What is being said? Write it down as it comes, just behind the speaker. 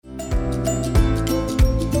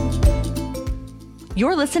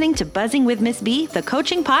You're listening to Buzzing with Miss B, the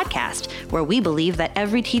coaching podcast, where we believe that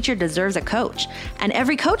every teacher deserves a coach, and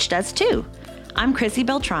every coach does too. I'm Chrissy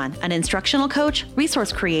Beltran, an instructional coach,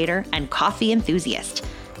 resource creator, and coffee enthusiast.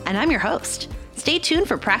 And I'm your host. Stay tuned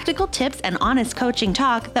for practical tips and honest coaching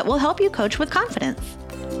talk that will help you coach with confidence.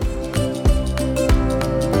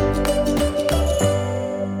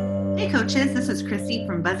 Hey coaches, this is Chrissy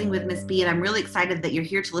from Buzzing with Miss B, and I'm really excited that you're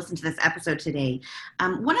here to listen to this episode today.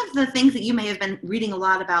 One of the things that you may have been reading a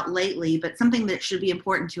lot about lately, but something that should be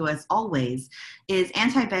important to us always, is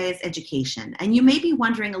anti-bias education. And you may be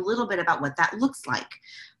wondering a little bit about what that looks like.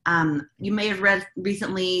 You may have read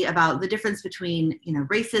recently about the difference between,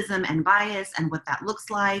 racism and bias and what that looks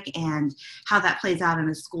like and how that plays out in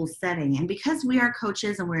a school setting. And because we are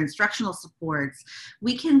coaches and we're instructional supports,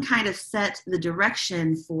 we can kind of set the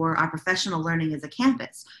direction for our professional learning as a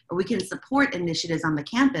campus, or we can support initiatives on the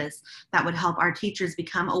campus that would help our teachers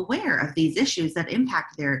become aware of these issues that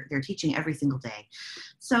impact their teaching every single day.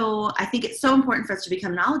 So I think it's so important for us to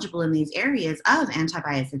become knowledgeable in these areas of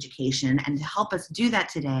anti-bias education, and to help us do that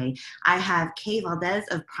today, I have Kay Valdez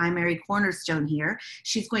of Primary Cornerstone here.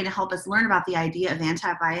 She's going to help us learn about the idea of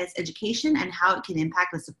anti-bias education and how it can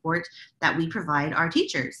impact the support that we provide our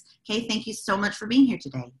teachers. Kay, thank you so much for being here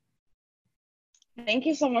today. Thank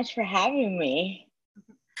you so much for having me.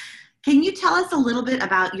 Can you tell us a little bit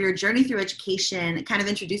about your journey through education, kind of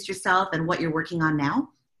introduce yourself and what you're working on now?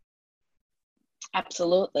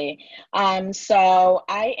 Absolutely. So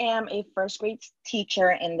I am a first grade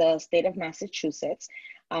teacher in the state of Massachusetts.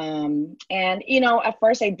 And, at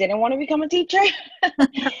first I didn't want to become a teacher.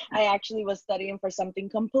 I actually was studying for something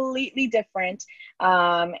completely different.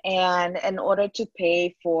 And in order to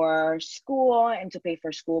pay for school and to pay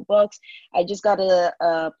for school books, I just got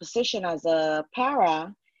a position as a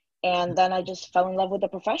para. And then I just fell in love with the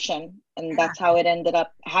profession, and that's how it ended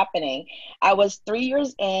up happening. I was 3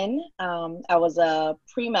 years in. I was a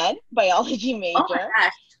pre-med biology major. Oh my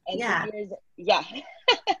gosh. And yeah. 3 years, yeah.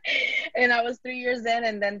 And I was 3 years in,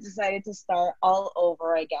 and then decided to start all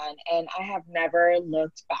over again. And I have never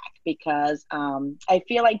looked back, because I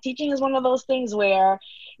feel like teaching is one of those things where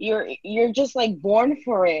you're just like born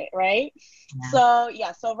for it, right?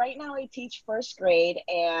 Yeah. So right now I teach first grade,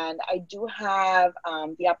 and I do have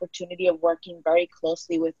the opportunity of working very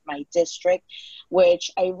closely with my district,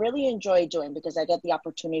 which I really enjoy doing, because I get the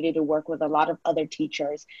opportunity to work with a lot of other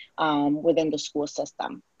teachers within the school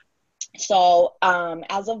system. So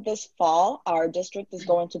as of this fall, our district is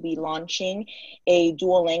going to be launching a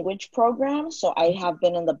dual language program. So I have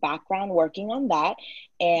been in the background working on that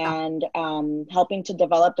and helping to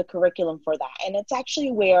develop the curriculum for that. And it's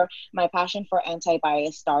actually where my passion for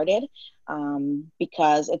anti-bias started,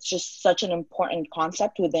 because it's just such an important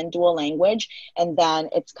concept within dual language. And then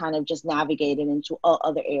it's kind of just navigated into all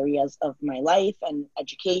other areas of my life and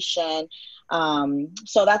education.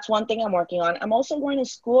 So that's one thing I'm working on. I'm also going to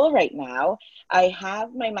school right now. I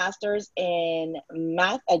have my master's in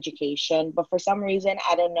math education, but for some reason,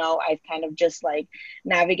 I don't know, I've kind of just like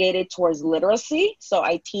navigated towards literacy. So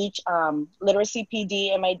I teach literacy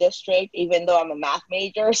PD in my district, even though I'm a math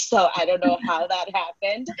major. So I don't know how that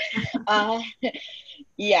happened.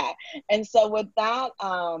 Yeah. And so with that,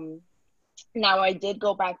 now I did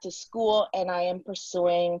go back to school, and I am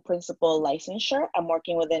pursuing principal licensure. I'm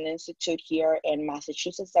working with an institute here in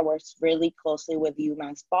Massachusetts that works really closely with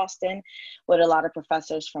UMass Boston, with a lot of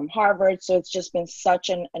professors from Harvard. So it's just been such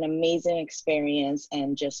an amazing experience,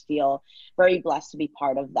 and just feel very blessed to be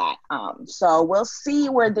part of that. So we'll see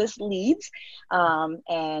where this leads,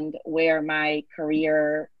 and where my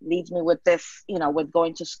career leads me with this, with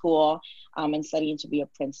going to school and studying to be a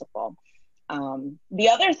principal. The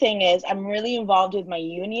other thing is I'm really involved with my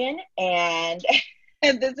union, and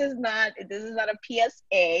this is not a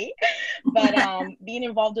PSA, but being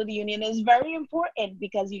involved with the union is very important,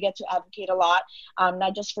 because you get to advocate a lot,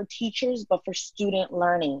 not just for teachers, but for student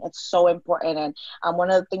learning. It's so important. And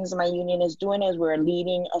one of the things my union is doing is we're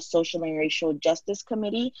leading a social and racial justice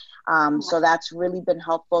committee. So that's really been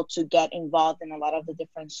helpful to get involved in a lot of the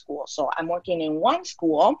different schools. So I'm working in one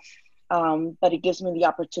school, but it gives me the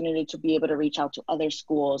opportunity to be able to reach out to other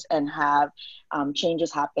schools and have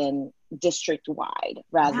changes happen district-wide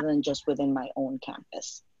rather than just within my own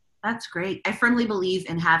campus. That's great. I firmly believe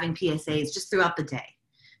in having PSAs just throughout the day.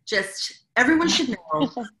 Just everyone should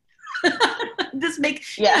know. Just make,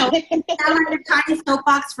 down on your tiny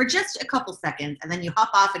soapbox for just a couple seconds, and then you hop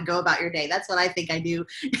off and go about your day. That's what I think I do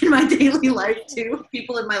in my daily life too.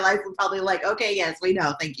 People in my life are probably like, okay, yes, we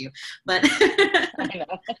know, thank you. But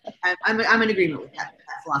I'm in agreement with that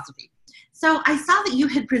philosophy. So I saw that you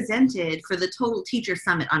had presented for the Total Teacher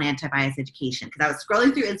Summit on anti-bias education, because I was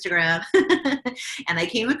scrolling through Instagram and I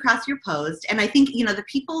came across your post. And I think, the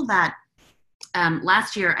people that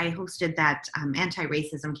last year I hosted that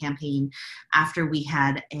anti-racism campaign after we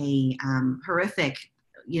had a horrific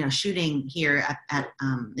shooting here at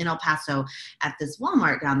in El Paso at this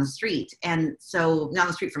Walmart down the street. And so down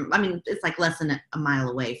the street it's like less than a mile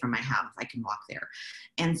away from my house. I can walk there.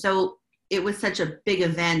 And so it was such a big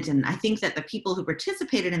event. And I think that the people who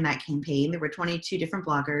participated in that campaign, there were 22 different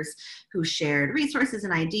bloggers who shared resources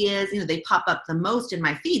and ideas. They pop up the most in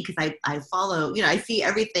my feed because I follow, I see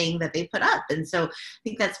everything that they put up. And so I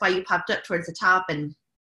think that's why you popped up towards the top. And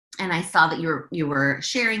I saw that you were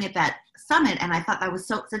sharing at that summit, and I thought that was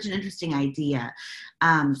such an interesting idea.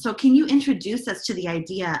 So can you introduce us to the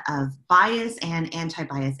idea of bias and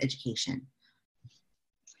anti-bias education?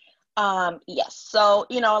 Yes. So,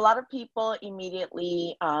 a lot of people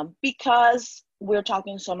immediately, because we're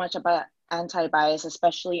talking so much about anti-bias,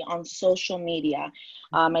 especially on social media,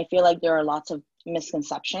 I feel like there are lots of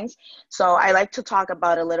misconceptions. So I like to talk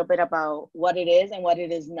about a little bit about what it is and what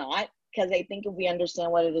it is not, because I think if we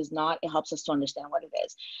understand what it is not, it helps us to understand what it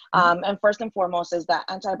is. And first and foremost is that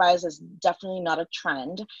anti-bias is definitely not a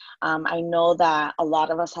trend. I know that a lot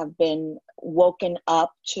of us have been woken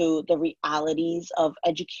up to the realities of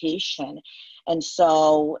education. And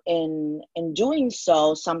so in doing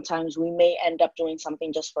so, sometimes we may end up doing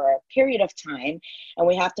something just for a period of time. And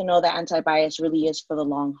we have to know that anti-bias really is for the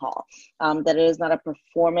long haul, that it is not a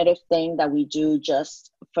performative thing that we do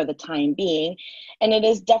just for the time being. And it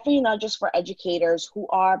is definitely not just for educators who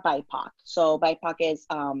are BIPOC. So BIPOC is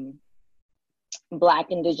Black,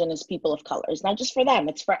 Indigenous, people of color. It's not just for them,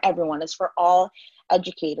 it's for everyone. It's for all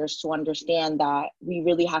educators to understand that we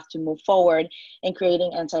really have to move forward in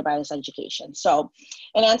creating anti-bias education. So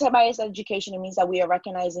in anti-bias education, it means that we are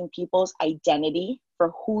recognizing people's identity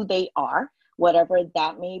for who they are, whatever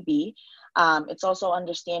that may be. It's also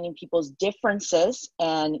understanding people's differences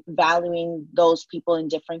and valuing those people in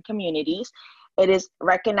different communities. It is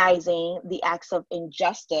recognizing the acts of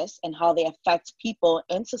injustice and how they affect people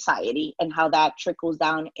in society and how that trickles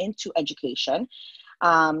down into education.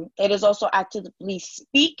 It is also actively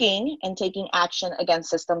speaking and taking action against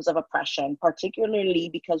systems of oppression, particularly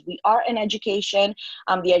because we are in education.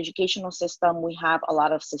 The educational system, we have a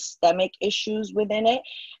lot of systemic issues within it.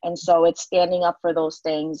 And so it's standing up for those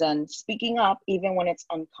things and speaking up even when it's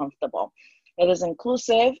uncomfortable. It is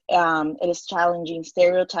inclusive. It is challenging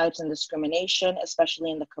stereotypes and discrimination,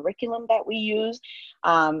 especially in the curriculum that we use.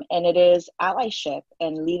 And it is allyship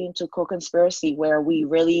and leading to co-conspiracy, where we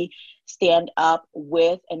really stand up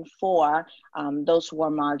with and for those who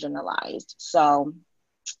are marginalized. So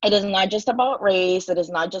it is not just about race. It is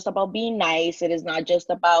not just about being nice. It is not just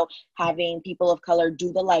about having people of color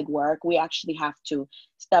do the legwork. We actually have to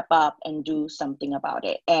step up and do something about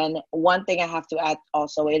it. And one thing I have to add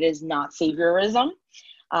also, it is not saviorism.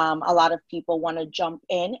 A lot of people want to jump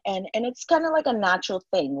in, and it's kind of like a natural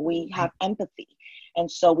thing. We have empathy. And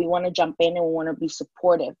so we want to jump in and we want to be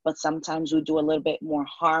supportive, but sometimes we do a little bit more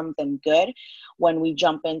harm than good when we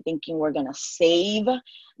jump in thinking we're going to save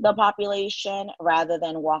the population rather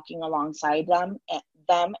than walking alongside them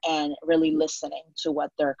and really listening to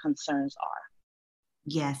what their concerns are.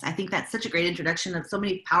 Yes, I think that's such a great introduction of so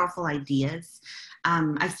many powerful ideas.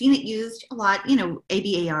 I've seen it used a lot,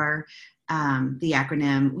 ABAR, the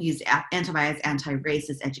acronym, we use anti-bias,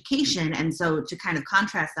 anti-racist education. And so to kind of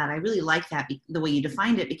contrast that, I really like that, the way you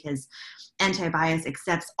defined it, because anti-bias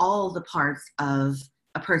accepts all the parts of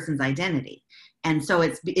a person's identity. And so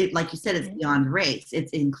it's like you said, it's beyond race. It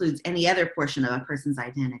includes any other portion of a person's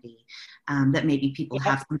identity that maybe people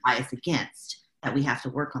have some bias against, that we have to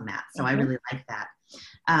work on that. So I really like that.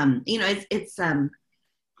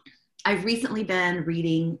 I've recently been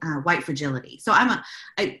reading White Fragility. So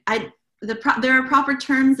there are proper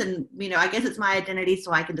terms, and I guess it's my identity,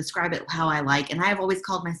 so I can describe it how I like. And I have always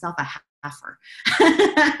called myself a halfer.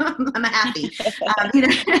 I'm a halfie.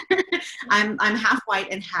 I'm half white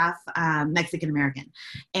and half Mexican American,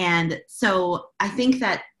 and so I think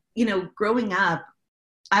that growing up,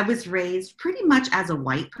 I was raised pretty much as a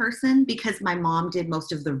white person because my mom did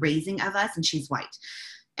most of the raising of us, and she's white.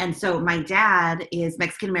 And so my dad is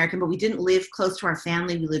Mexican American, but we didn't live close to our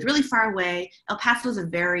family. We lived really far away. El Paso is a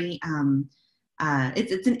very,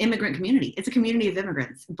 it's an immigrant community. It's a community of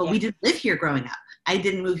immigrants, but we didn't live here growing up. I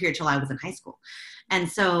didn't move here till I was in high school. And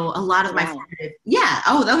so a lot of my Wow. formative, yeah,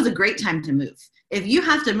 oh, that was a great time to move. If you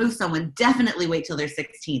have to move someone, definitely wait till they're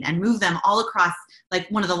 16 and move them all across like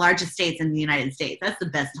one of the largest states in the United States. That's the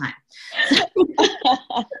best time.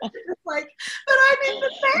 Like, but I'm in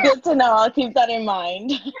the Good to know. I'll keep that in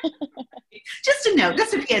mind. just a note,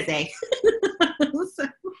 just a PSA. so,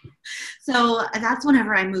 so that's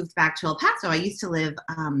whenever I moved back to El Paso. I used to live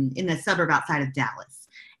in a suburb outside of Dallas.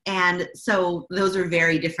 And so those are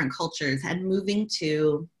very different cultures. And moving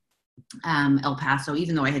to El Paso,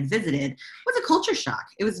 even though I had visited, was a culture shock.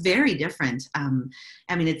 It was very different.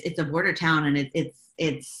 I mean, it's a border town, and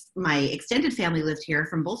it's my extended family lived here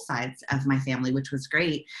from both sides of my family, which was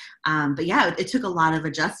great. But yeah, it took a lot of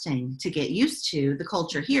adjusting to get used to the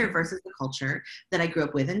culture here versus the culture that I grew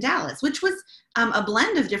up with in Dallas, which was a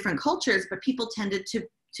blend of different cultures, but people tended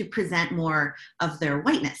to present more of their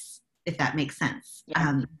whiteness, if that makes sense,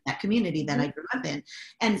 Yeah. that community that I grew up in.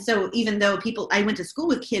 And so even though I went to school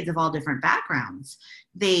with kids of all different backgrounds,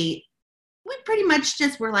 we pretty much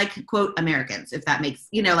just were like, quote, Americans, if that makes,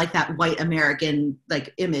 like that white American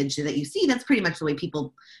like image that you see, that's pretty much the way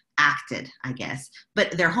people acted, I guess.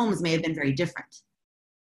 But their homes may have been very different.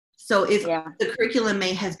 So if Yeah. the curriculum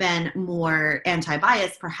may have been more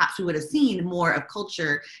anti-bias, perhaps we would have seen more of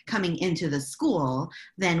culture coming into the school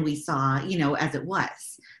than we saw, as it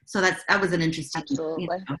was. So that was an interesting, Absolutely.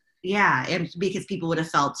 yeah, and because people would have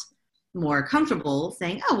felt more comfortable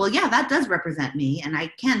saying, oh, well, yeah, that does represent me, and I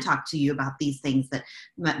can talk to you about these things that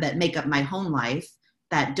make up my home life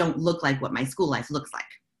that don't look like what my school life looks like.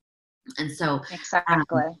 And so,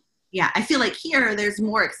 Exactly. yeah, I feel like here there's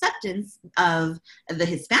more acceptance of the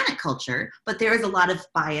Hispanic culture, but there is a lot of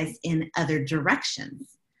bias in other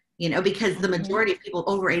directions, because the Hmm. majority of people,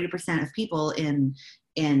 over 80% of people in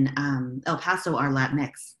El Paso are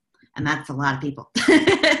Latinx, and that's a lot of people.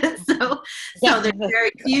 so Yeah. so there's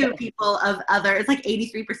very few people of other. It's like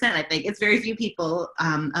 83%, I think. It's very few people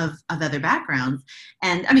of other backgrounds,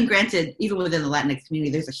 and I mean, granted, even within the Latinx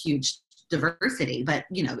community, there's a huge diversity, but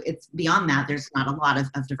it's beyond that. There's not a lot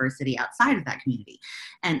of diversity outside of that community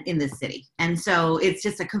and in this city. And so it's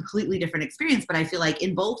just a completely different experience. But I feel like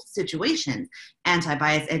in both situations,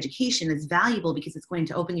 anti-bias education is valuable because it's going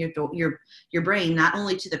to open your brain not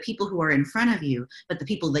only to the people who are in front of you, but the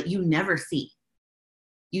people that you never see.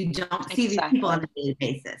 You don't see these people on Exactly. a daily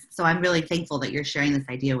basis. So I'm really thankful that you're sharing this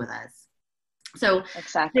idea with us. So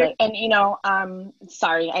Exactly. And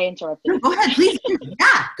sorry, I interrupted no, you. go ahead, please.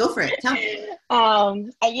 Yeah, go for it. Tell me.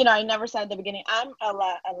 I never said at the beginning, I'm a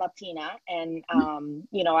Latina, and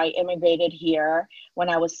I immigrated here when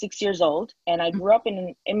I was 6 years old, and I grew up in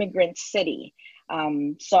an immigrant city.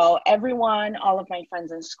 So everyone, all of my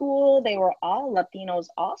friends in school, they were all Latinos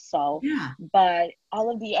also, Yeah. but all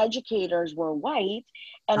of the educators were white,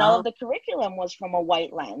 and all Oh, of the curriculum was from a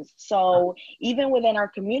white lens. So even within our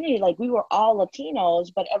community, like, we were all Latinos,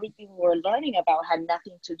 but everything we were learning about had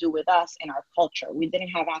nothing to do with us and our culture. We didn't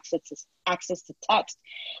have access to text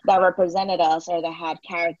that represented us or that had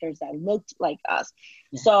characters that looked like us.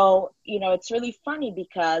 yes. So, it's really funny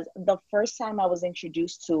because the first time I was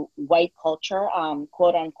introduced to white culture,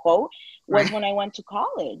 quote unquote, was Right. when I went to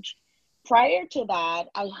college. Prior to that,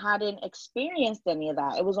 I hadn't experienced any of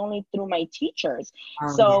that. It was only through my teachers. Oh,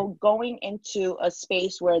 yeah. So going into a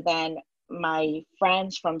space where then my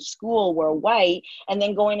friends from school were white, and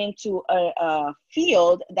then going into a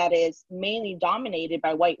field that is mainly dominated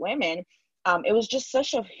by white women, it was just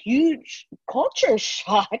such a huge culture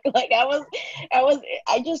shock. Like,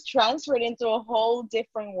 I just transferred into a whole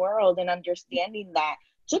different world, and understanding that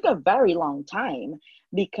took a very long time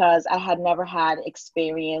because I had never had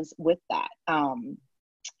experience with that.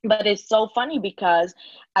 But it's so funny because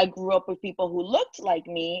I grew up with people who looked like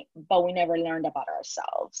me, but we never learned about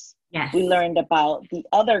ourselves. We Yes. learned about the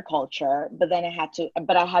other culture, but then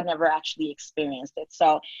I had never actually experienced it.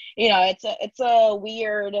 So, it's a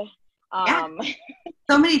weird, Yeah. um,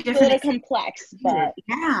 So many it's a different little experiences. complex, but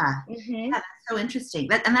Yeah. mhm. Yeah, that's so interesting.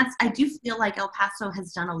 I do feel like El Paso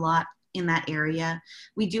has done a lot in that area.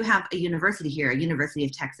 We do have a university here, a University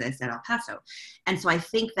of Texas at El Paso. And so I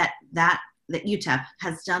think that UTEP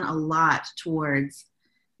has done a lot towards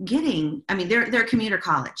getting, I mean, they're a commuter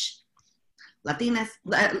college. Latinas,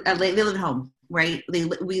 they live at home, right?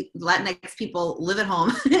 We Latinx people live at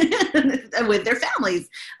home with their families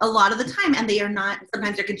a lot of the time, and they are not.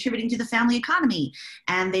 Sometimes they're contributing to the family economy,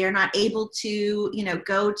 and they are not able to,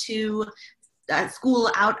 go to school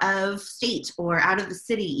out of state or out of the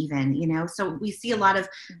city, even. So we see a lot of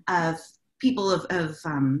people of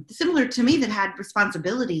similar to me that had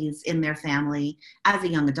responsibilities in their family as a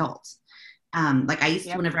young adult. Like I used to,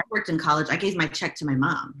 Yep. whenever I worked in college, I gave my check to my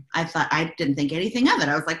mom. I didn't think anything of it.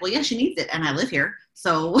 I was like, well, yeah, she needs it. And I live here.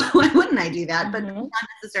 So why wouldn't I do that? But it's Mm-hmm. not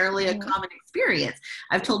necessarily a Mm-hmm. common experience.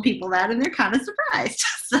 I've told people that and they're kind of surprised.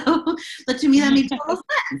 So, but to me, that makes total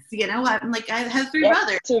sense. You know, I'm like, I have three Yep.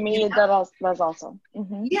 brothers. To You me, know? that's awesome.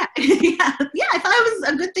 Mm-hmm. Yeah. Yeah. I thought it was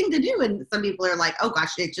a good thing to do. And some people are like, oh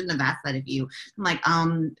gosh, they shouldn't have asked that of you. I'm like,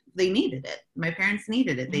 they needed it. My parents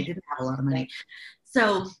needed it. They didn't have a lot of money.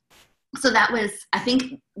 Yep. So that was, I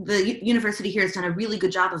think the university here has done a really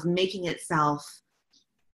good job of making itself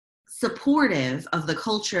supportive of the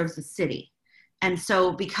culture of the city. And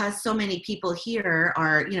so because so many people here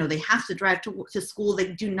are, they have to drive to school,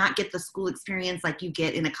 they do not get the school experience like you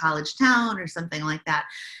get in a college town or something like that.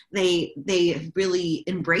 They really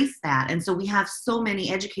embrace that. And so we have so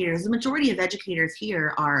many educators. The majority of educators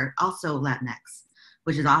here are also Latinx,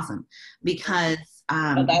 which is awesome because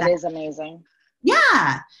That is amazing.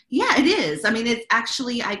 yeah, it is. I mean, it's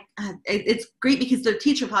actually, it's great because the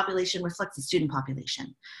teacher population reflects the student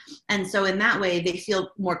population. And so in that way, they feel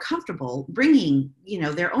more comfortable bringing,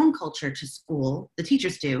 their own culture to school, the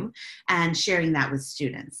teachers do, and sharing that with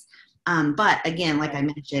students. But again, like I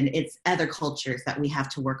mentioned, it's other cultures that we have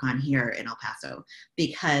to work on here in El Paso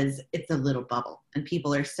because it's a little bubble and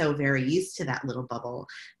people are so very used to that little bubble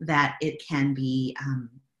that it can be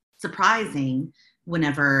surprising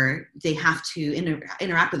whenever they have to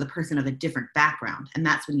interact with a person of a different background. And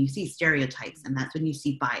that's when you see stereotypes, and that's when you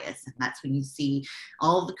see bias, and that's when you see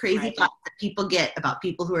all the crazy thoughts that people get about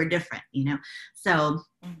people who are different, so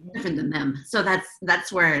different than them. So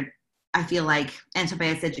that's where I feel like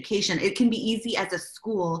anti-bias education, it can be easy as a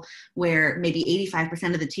school where maybe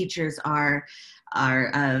 85% of the teachers are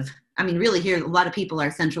of, I mean, really here, a lot of people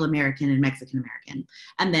are Central American and Mexican American.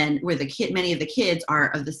 And then where many of the kids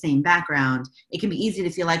are of the same background, it can be easy to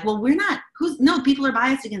feel like, well, people are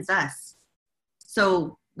biased against us.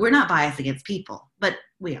 So we're not biased against people, but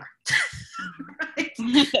we are. Right? So,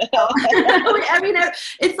 I mean,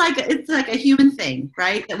 it's like a human thing,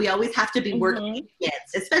 right? That we always have to be working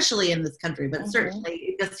against, especially in this country, but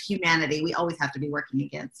certainly just humanity, we always have to be working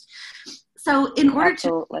against. So in order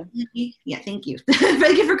yeah, thank you.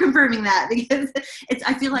 Thank you for confirming that, because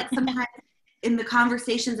I feel like sometimes in the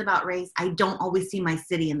conversations about race, I don't always see my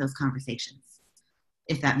city in those conversations,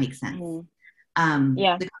 if that makes sense.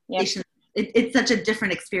 The conversation, it's such a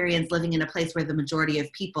different experience living in a place where the majority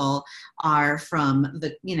of people are from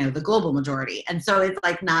the global majority. And so it's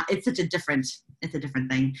a different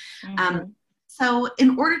thing. So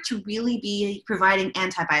in order to really be providing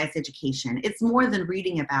anti-bias education, it's more than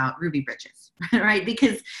reading about Ruby Bridges, right?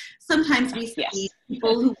 Because sometimes we see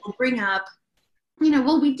people who will bring up,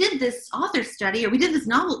 well, we did this author study, or we did this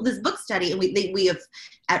book study, and we have,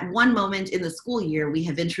 at one moment in the school year, we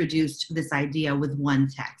have introduced this idea with one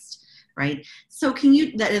text, right? So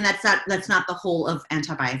and that's not the whole of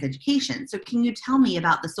anti-bias education. So can you tell me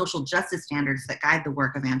about the social justice standards that guide the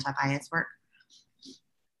work of anti-bias work?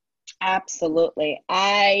 Absolutely.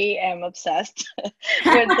 I am obsessed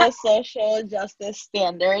with the social justice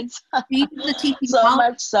standards. So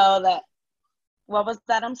much so that, what was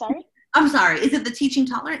that? I'm sorry? I'm sorry. Is it the teaching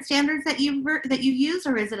tolerance standards that you use,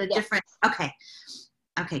 or is it a different? Okay.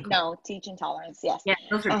 Cool. No, teaching tolerance. Yes. Yeah,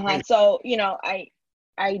 those are great. So,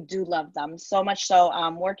 I do love them so much. So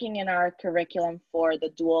working in our curriculum for the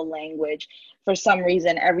dual language, for some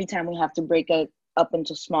reason, every time we have to break up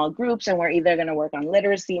into small groups and we're either going to work on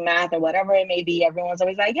literacy, math, or whatever it may be, everyone's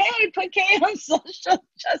always like, hey, put K on social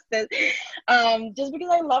justice. Just because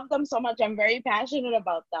I love them so much, I'm very passionate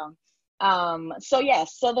about them. So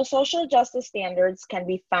the social justice standards can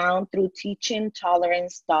be found through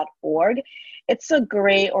teachintolerance.org. It's a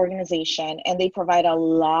great organization, and they provide a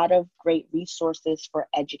lot of great resources for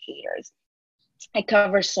educators. It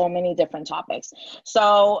covers so many different topics.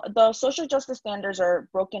 So the social justice standards are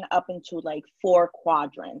broken up into like 4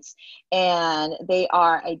 quadrants, and they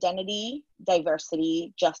are identity,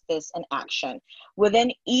 diversity, justice, and action.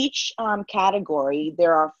 Within each category,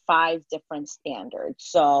 there are 5 different standards.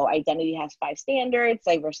 So identity has 5 standards,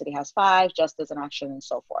 diversity has 5, justice and action, and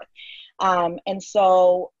so forth. And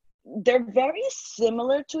so they're very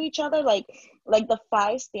similar to each other. Like the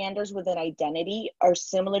 5 standards within identity are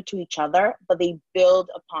similar to each other, but they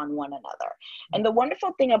build upon one another. And the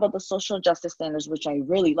wonderful thing about the social justice standards, which I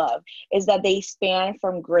really love, is that they span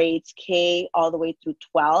from grades K all the way through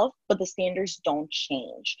 12, but the standards don't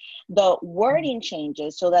change. The wording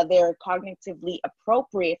changes so that they're cognitively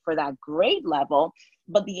appropriate for that grade level,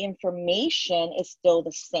 but the information is still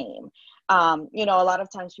the same. A lot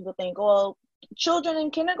of times people think, well, children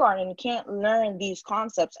in kindergarten can't learn these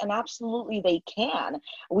concepts, and absolutely they can.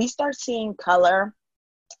 We start seeing color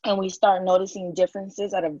and we start noticing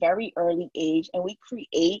differences at a very early age, and we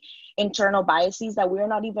create internal biases that we're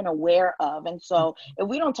not even aware of. And so if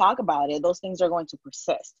we don't talk about it, those things are going to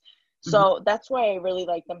persist. Mhm. So that's why I really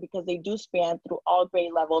like them, because they do span through all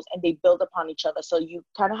grade levels and they build upon each other. So you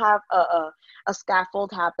kind of have a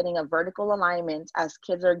scaffold happening, a vertical alignment as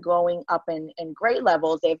kids are going up in grade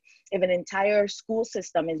levels. If an entire school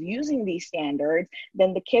system is using these standards,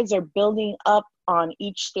 then the kids are building up on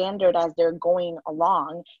each standard as they're going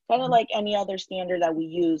along, kind of like any other standard that we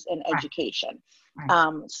use in Right, education.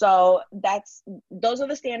 right. So those are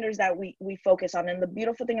the standards that we focus on. And the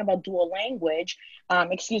beautiful thing about dual language,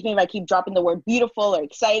 excuse me if I keep dropping the word beautiful or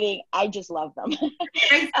exciting, I just love them.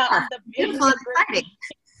 Great stuff. Beautiful and The great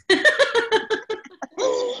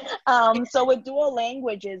so with dual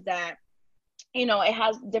language is that, you know, it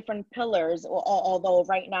has different pillars, although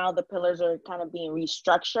right now the pillars are kind of being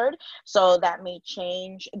restructured. So that may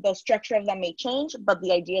change, the structure of them may change, but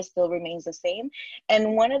the idea still remains the same.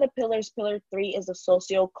 And one of the pillars, pillar 3, is the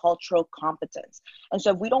socio-cultural competence. And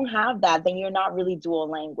so if we don't have that, then you're not really dual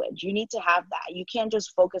language. You need to have that. You can't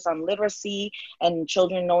just focus on literacy and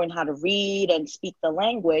children knowing how to read and speak the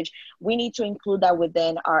language. We need to include that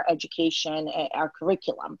within our education and our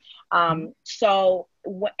curriculum. So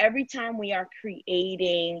every time we are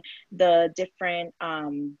creating the different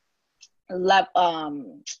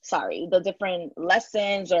the different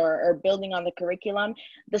lessons or building on the curriculum,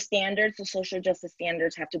 the standards, the social justice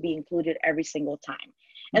standards, have to be included every single time.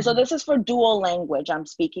 And so this is for dual language I'm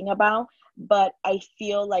speaking about, but I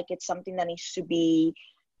feel like it's something that needs to be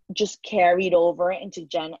just carried over into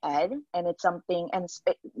gen ed, and it's something, and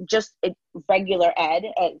regular ed,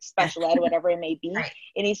 special ed, whatever it may be, Right.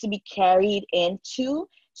 it needs to be carried into,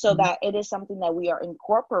 so that it is something that we are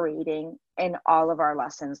incorporating in all of our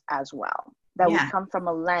lessons as well, that we Yeah. come from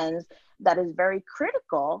a lens that is very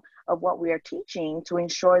critical of what we are teaching, to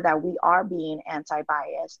ensure that we are being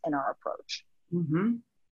anti-biased in our approach. Mm-hmm.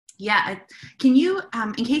 Yeah. Can you,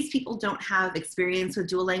 in case people don't have experience with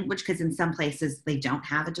dual language, because in some places they don't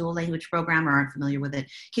have a dual language program or aren't familiar with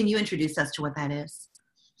it, can you introduce us to what that is?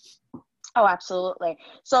 Oh, absolutely.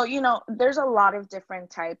 So, you know, there's a lot of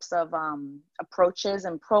different types of approaches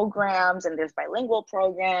and programs, and there's bilingual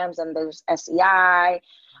programs, and there's SEI.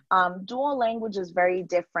 Dual language is very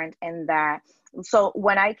different in that. So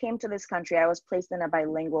when I came to this country, I was placed in a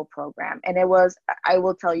bilingual program, and it was, I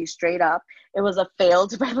will tell you straight up, it was a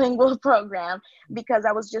failed bilingual program, because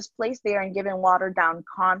I was just placed there and given watered down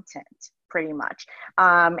content, pretty much.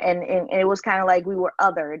 And it was kind of like we were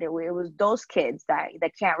othered. It was those kids that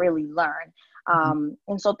can't really learn.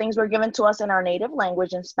 And so things were given to us in our native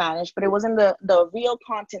language in Spanish, but it wasn't the real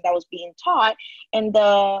content that was being taught in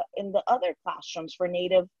the other classrooms for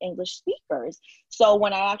native English speakers. So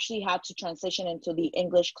when I actually had to transition into the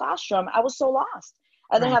English classroom, I was so lost.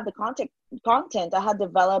 I didn't Right. have the content. I had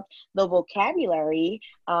developed the vocabulary,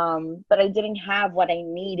 but I didn't have what I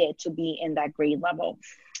needed to be in that grade level.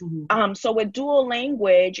 Mm-hmm. So with dual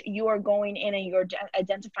language, you are going in and you're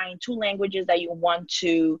identifying 2 languages that you want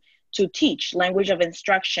to teach, language of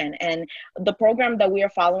instruction. And the program that we are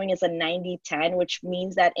following is a 90-10, which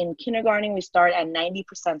means that in kindergarten, we start at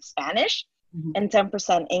 90% Spanish Mm-hmm. and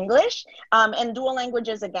 10% English. And dual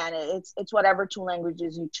languages, again, it's whatever 2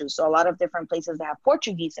 languages you choose. So a lot of different places that have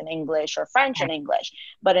Portuguese and English, or French and English,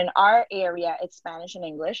 but in our area, it's Spanish and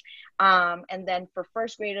English. And then for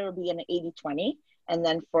first grade, it'll be an 80-20. And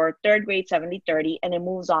then for third grade, 70-30, and it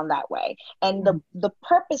moves on that way. And the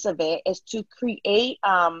purpose of it is to create,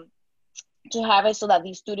 to have it so that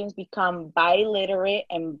these students become biliterate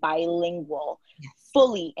and bilingual, Yes.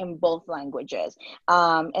 fully in both languages.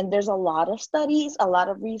 And there's a lot of studies, a lot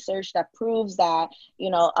of research that proves that, you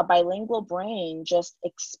know, a bilingual brain just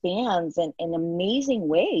expands in amazing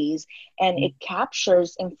ways, and it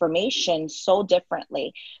captures information so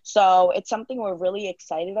differently. So it's something we're really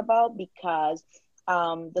excited about, because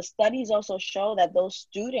the studies also show that those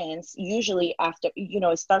students usually, after, you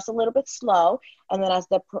know, it starts a little bit slow, and then as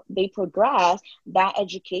they progress, that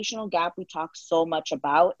educational gap we talk so much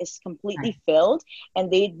about is completely filled, and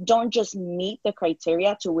they don't just meet the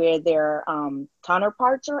criteria to where their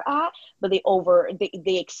counterparts are at, but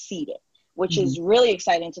they exceed it, which is really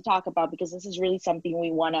exciting to talk about, because this is really something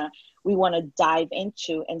we want to dive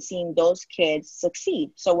into, and seeing those kids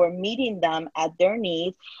succeed. So we're meeting them at their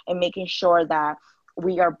needs and making sure that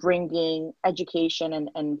we are bringing education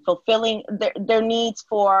and fulfilling their needs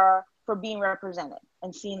for being represented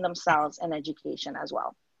and seeing themselves in education as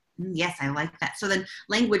well. Yes, I like that. So then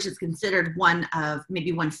language is considered one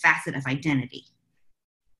facet of identity.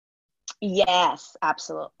 Yes,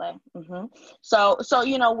 absolutely. So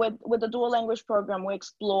you know, with the dual language program, we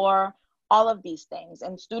explore all of these things.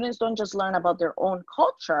 And students don't just learn about their own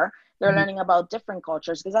culture, they're learning about different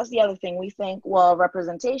cultures, because that's the other thing. We think, well,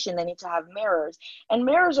 representation, they need to have mirrors, and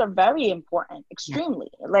mirrors are very important, extremely.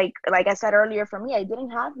 Like I said earlier, for me, I didn't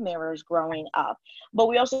have mirrors growing up, but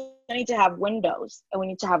we also need to have windows and we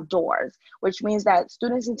need to have doors, which means that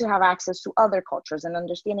students need to have access to other cultures and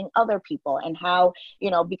understanding other people, and how,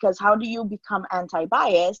 because how do you become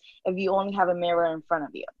anti-bias if you only have a mirror in front of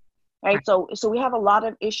you? Right. So we have a lot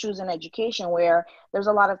of issues in education where there's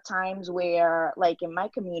a lot of times where, like in my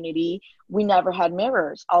community, we never had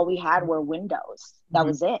mirrors. All we had were windows. That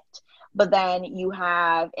was it. But then you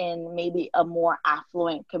have in maybe a more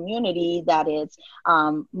affluent community that is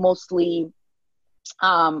mostly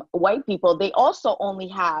white people, they also only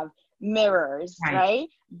have mirrors, right?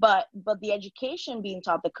 But the education being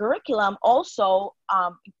taught, the curriculum also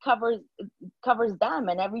covers them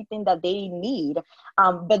and everything that they need,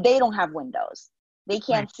 but they don't have windows. They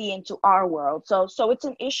can't see into our world. So it's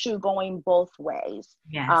an issue going both ways.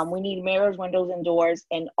 Yes. We need mirrors, windows, and doors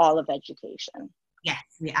in all of education. Yes,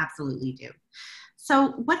 we absolutely do.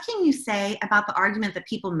 So what can you say about the argument that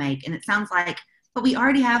people make? And it sounds like, but we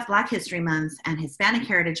already have Black History Month and Hispanic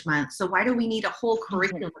Heritage Month, so why do we need a whole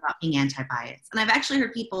curriculum about being anti-bias? And I've actually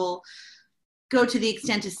heard people go to the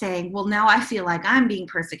extent of saying, well, now I feel like I'm being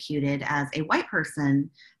persecuted as a white person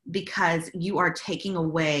because you are taking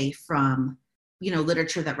away from,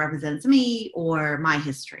 literature that represents me or my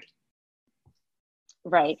history.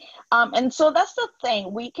 Right. And so that's the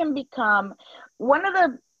thing. We can become, one of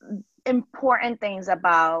the important things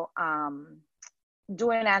about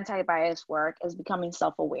doing anti-bias work is becoming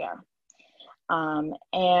self-aware. And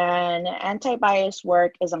anti-bias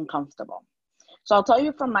work is uncomfortable. So I'll tell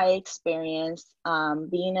you from my experience,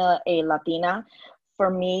 being a Latina, for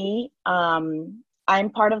me, I'm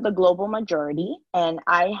part of the global majority, and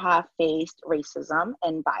I have faced racism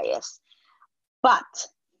and bias. But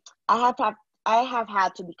I have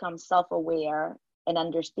had to become self-aware and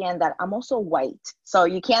understand that I'm also white. So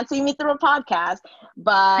you can't see me through a podcast,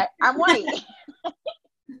 but I'm white.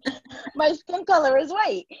 My skin color is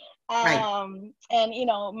white. And,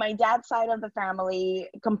 my dad's side of the family,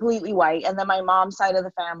 completely white. And then my mom's side of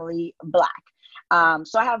the family, Black.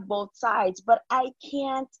 So I have both sides, but I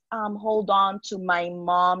can't hold on to my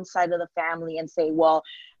mom's side of the family and say, well,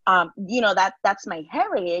 that's my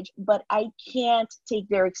heritage, but I can't take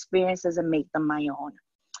their experiences and make them my own.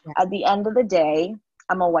 At the end of the day,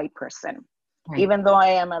 I'm a white person. Even though I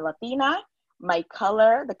am a Latina, my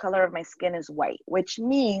color, the color of my skin is white, which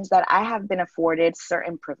means that I have been afforded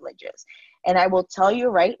certain privileges. And I will tell you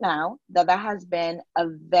right now that has been a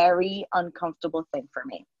very uncomfortable thing for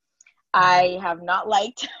me. I have not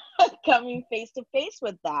liked coming face to face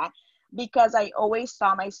with that, because I always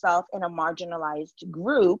saw myself in a marginalized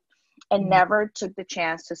group and never took the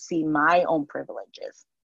chance to see my own privileges.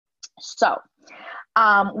 So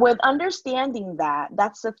with understanding that,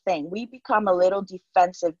 that's the thing. We become a little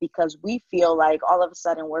defensive because we feel like all of a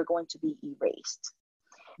sudden we're going to be erased.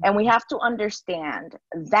 And we have to understand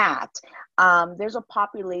that there's a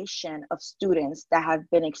population of students that have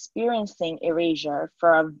been experiencing erasure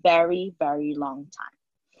for a very, very long time.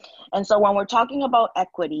 And so when we're talking about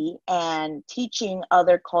equity and teaching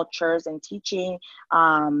other cultures and teaching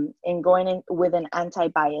and going in with an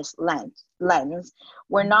anti-bias lens,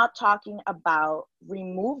 we're not talking about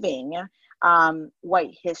removing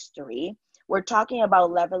white history. We're talking about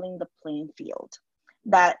leveling the playing field,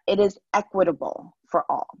 that it is equitable for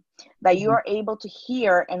all, that you are able to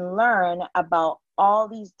hear and learn about all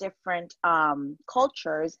these different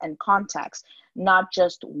cultures and contexts, not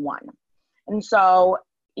just one. And so,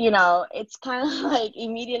 it's kind of like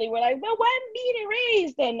immediately we're like, well, when being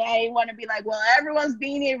erased? And I want to be like, well, everyone's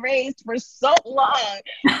being erased for so long.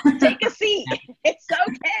 Take a seat. It's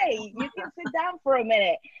okay. You can sit down for a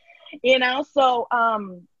minute. So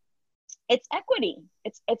it's equity.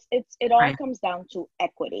 It all comes down to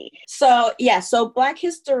equity. So Black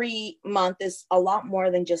History Month is a lot more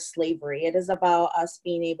than just slavery. It is about us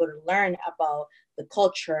being able to learn about the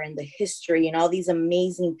culture and the history and all these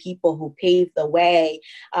amazing people who paved the way.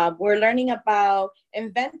 We're learning about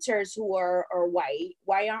inventors who are white.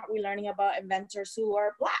 Why aren't we learning about inventors who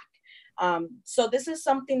are Black? So this is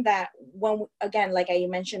something that, again, like I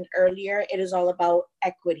mentioned earlier, it is all about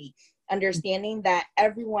equity, understanding that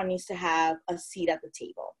everyone needs to have a seat at the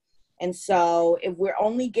table. And so if we're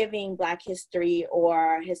only giving Black history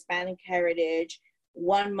or Hispanic heritage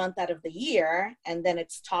 1 month out of the year, and then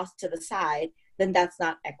it's tossed to the side, then that's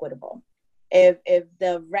not equitable. If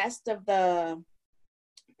the rest of the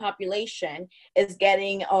population is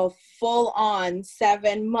getting a full-on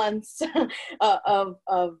 7 months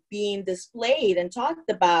of being displayed and talked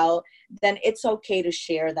about, then it's okay to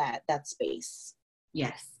share that space.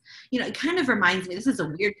 Yes. It kind of reminds me, this is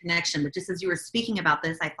a weird connection, but just as you were speaking about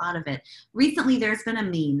this, I thought of it. Recently, there's been a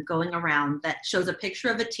meme going around that shows a picture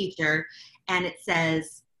of a teacher, and it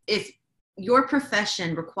says, if your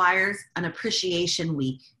profession requires an appreciation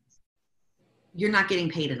week, you're not getting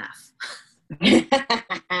paid enough.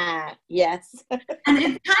 Yes. And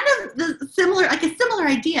it's kind of a similar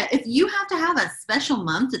idea. If you have to have a special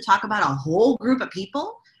month to talk about a whole group of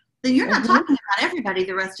people, then you're not talking about everybody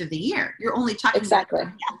the rest of the year. You're only talking about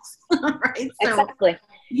everybody else, right? So, exactly.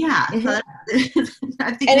 Yeah. So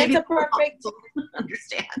I think and maybe it's a perfect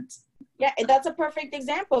understand. Yeah, that's a perfect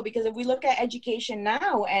example, because if we look at education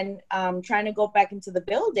now and trying to go back into the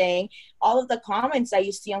building, all of the comments that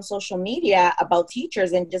you see on social media about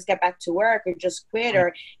teachers and just get back to work or just quit,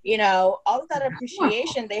 or, all of that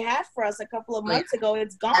appreciation they had for us a couple of months ago,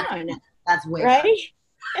 it's gone. That's way right.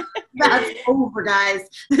 That's over, guys.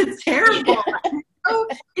 It's terrible.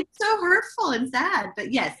 It's so hurtful and sad,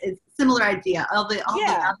 but yes, it's a similar idea. All the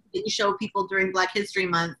that you show people during Black History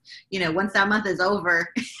Month, once that month is over.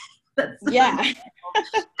 And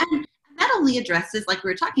that only addresses, like we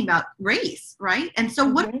were talking about, race, right? And so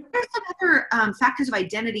what are some other factors of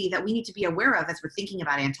identity that we need to be aware of as we're thinking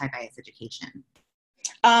about anti-bias education?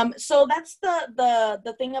 So that's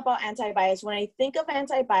the thing about anti-bias. When I think of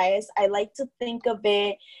anti-bias, I like to think of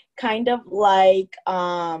it kind of like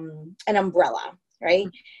an umbrella, right?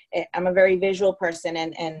 I'm a very visual person,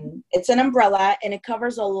 and it's an umbrella, and it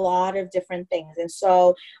covers a lot of different things. And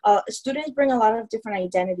so students bring a lot of different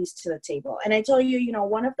identities to the table. And I tell you,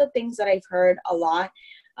 one of the things that I've heard a lot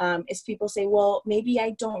is people say, well, maybe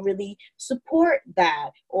I don't really support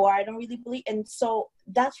that, or I don't really believe. And so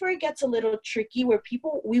that's where it gets a little tricky, where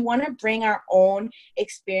we want to bring our own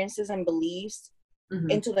experiences and beliefs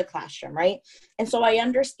into the classroom, right? And so I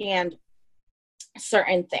understand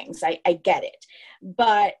certain things. I get it.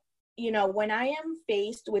 But, when I am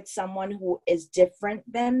faced with someone who is different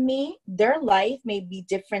than me, their life may be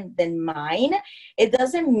different than mine. It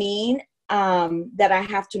doesn't mean that I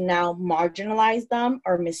have to now marginalize them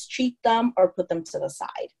or mistreat them or put them to the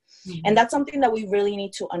side. And that's something that we really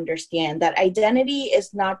need to understand, that identity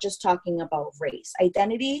is not just talking about race.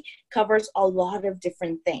 Identity covers a lot of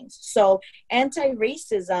different things. So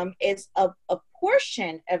anti-racism is a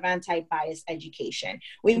portion of anti-bias education.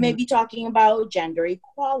 We may be talking about gender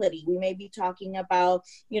equality. We may be talking about,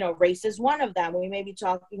 race is one of them. We may be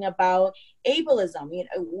talking about ableism.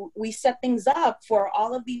 We set things up for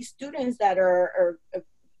all of these students that are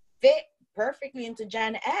fit perfectly into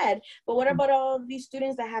gen ed, but what about all of these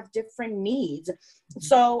students that have different needs?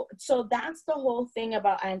 So that's the whole thing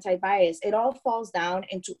about anti-bias. It all falls down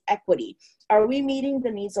into equity. Are we meeting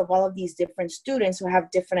the needs of all of these different students who have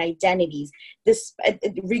different identities,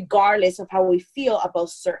 regardless of how we feel about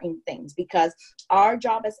certain things? Because our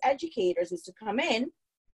job as educators is to come in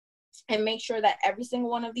and make sure that every single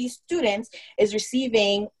one of these students is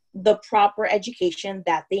receiving the proper education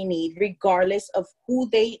that they need, regardless of who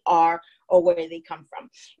they are or where they come from.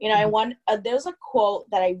 There's a quote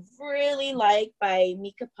that I really like by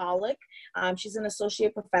Mika Pollock. She's an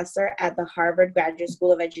associate professor at the Harvard Graduate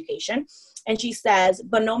School of Education. And she says,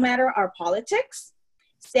 but no matter our politics,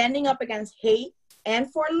 standing up against hate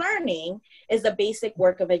and for learning is the basic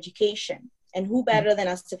work of education. And who better than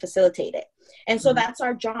us to facilitate it? And so that's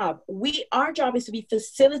our job. Our job is to be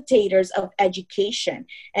facilitators of education.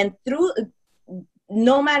 And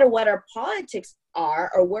no matter what our politics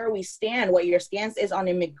are or where we stand, what your stance is on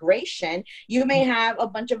immigration, you may have a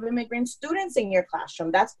bunch of immigrant students in your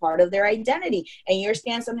classroom. That's part of their identity. And your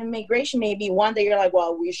stance on immigration may be one that you're like,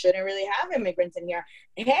 well, we shouldn't really have immigrants in here.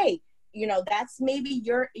 Hey, that's maybe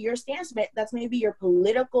your stance, but that's maybe your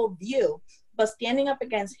political view. But standing up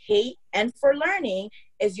against hate and for learning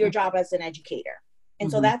is your job as an educator.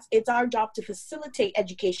 And so it's our job to facilitate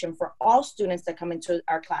education for all students that come into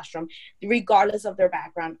our classroom, regardless of their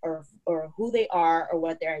background or who they are or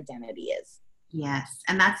what their identity is. Yes.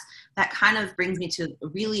 And that kind of brings me to a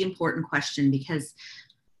really important question, because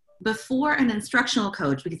before an instructional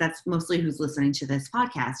coach, because that's mostly who's listening to this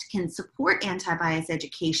podcast, can support anti-bias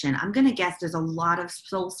education, I'm going to guess there's a lot of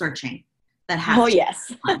soul searching that has to be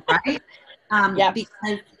done, right?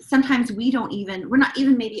 Because sometimes we're not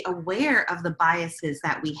even maybe aware of the biases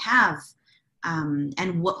that we have,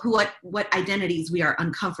 and what identities we are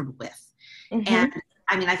uncomfortable with. And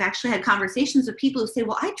I've actually had conversations with people who say,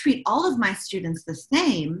 well, I treat all of my students the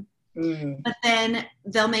same, but then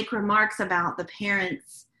they'll make remarks about the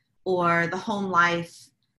parents or the home life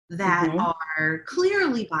that are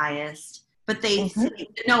clearly biased, but they say,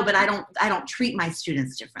 no, but I don't treat my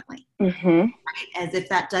students differently. Right? As if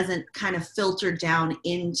that doesn't kind of filter down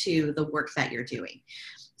into the work that you're doing.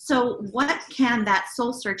 So what can that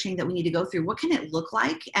soul searching that we need to go through, what can it look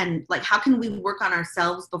like? And like, how can we work on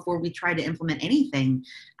ourselves before we try to implement anything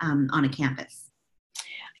on a campus?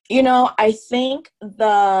 You know, I think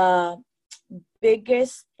the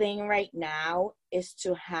biggest thing right now is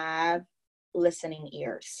to have listening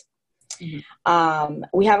ears.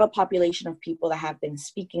 We have a population of people that have been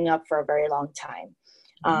speaking up for a very long time.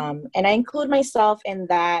 And I include myself in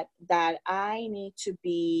that I need to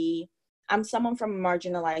be, I'm someone from a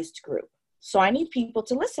marginalized group. So I need people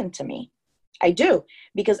to listen to me. I do,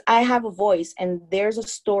 because I have a voice and there's a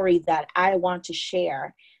story that I want to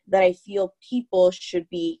share that I feel people should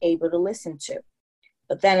be able to listen to.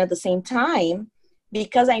 But then at the same time,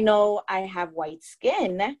 because I know I have white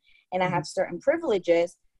skin and I have certain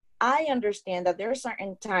privileges, I understand that there are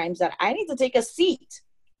certain times that I need to take a seat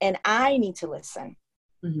and I need to listen.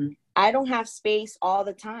 I don't have space all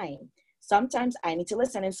the time. Sometimes I need to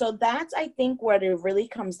listen. And so that's, I think, what it really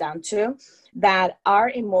comes down to, that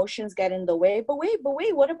our emotions get in the way. But wait,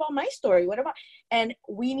 what about my story? And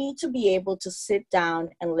we need to be able to sit down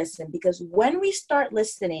and listen, because when we start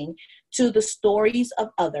listening to the stories of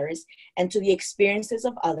others and to the experiences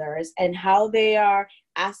of others and how they are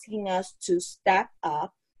asking us to step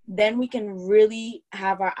up, then we can really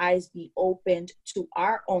have our eyes be opened to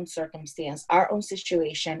our own circumstance, our own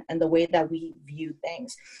situation, and the way that we view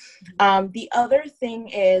things. The other thing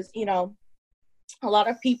is, you know, a lot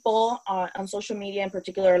of people on social media in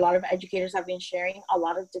particular, a lot of educators have been sharing a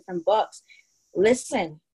lot of different books.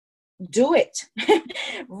 Listen, do it.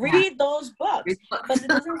 Read those books. But it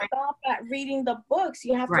doesn't stop at reading the books.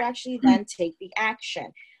 You have to actually then take the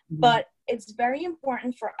action. But it's very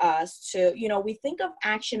important for us to, you know, we think of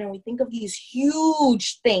action and we think of these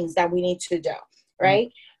huge things that we need to do,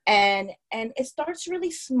 right? And it starts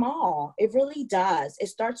really small. It really does. It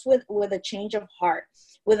starts with a change of heart,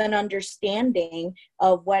 with an understanding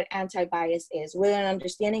of what anti-bias is, with an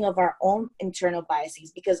understanding of our own internal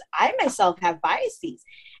biases, because I myself have biases.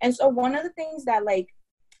 And so one of the things that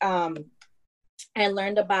I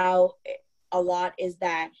learned about a lot is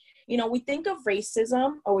that, you know, we think of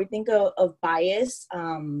racism, or we think of bias,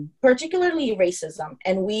 particularly racism,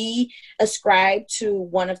 and we ascribe to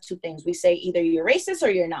one of two things. We say either you're racist or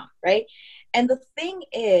you're not, right? And the thing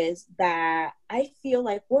is that I feel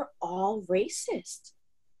like we're all racist.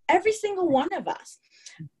 Every single one of us.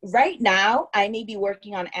 Right now, I may be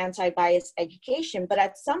working on anti-bias education, but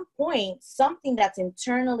at some point, something that's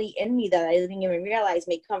internally in me that I didn't even realize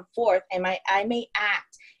may come forth, and I may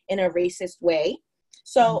act in a racist way.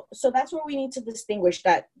 So that's where we need to distinguish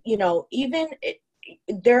that, you know,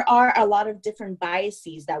 there are a lot of different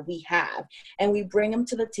biases that we have, and we bring them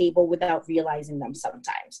to the table without realizing them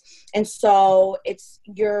sometimes. And so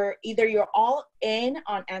you're all in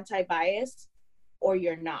on anti-bias or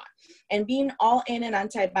you're not. And being all in and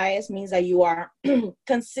anti-bias means that you are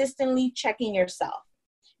consistently checking yourself,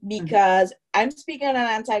 because I'm speaking on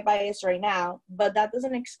anti-bias right now, but that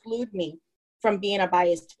doesn't exclude me from being a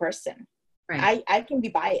biased person. Right. I can be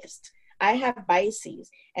biased. I have biases.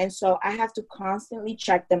 And so I have to constantly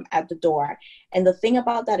check them at the door. And the thing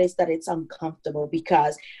about that is that it's uncomfortable,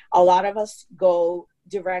 because a lot of us go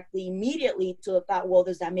directly, immediately to the thought, well,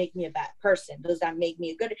 does that make me a bad person? Does that make me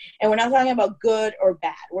a good? And we're not talking about good or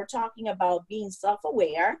bad. We're talking about being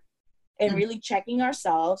self-aware and really checking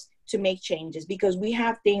ourselves to make changes, because we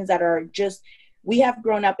have things that are we have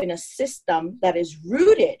grown up in a system that is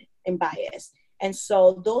rooted in bias. And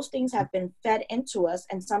so those things have been fed into us,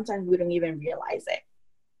 and sometimes we don't even realize it.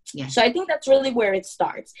 Yeah. So I think that's really where it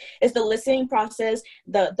starts. It's the listening process,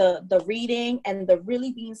 the reading, and the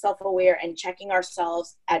really being self-aware and checking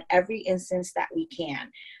ourselves at every instance that we can,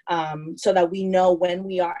 so that we know when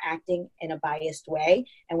we are acting in a biased way,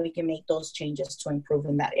 and we can make those changes to improve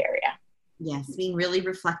in that area. Yes, being really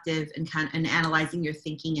reflective and analyzing your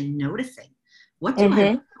thinking and noticing. What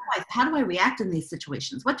do how do I react in these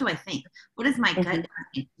situations? What do I think? What is my gut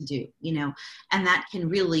to do? You know, and that can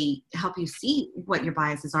really help you see what your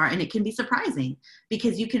biases are. And it can be surprising,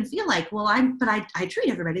 because you can feel like, well, I treat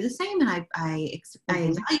everybody the same, and I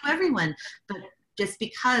value everyone. But just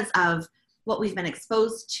because of what we've been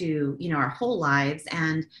exposed to, you know, our whole lives,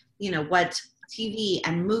 and, you know, what TV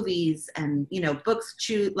and movies and, you know, books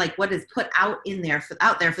choose, like what is put out there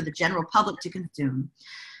for the general public to consume.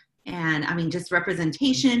 And I mean, just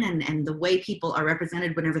representation and the way people are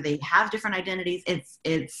represented whenever they have different identities,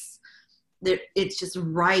 it's just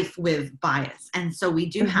rife with bias. And so we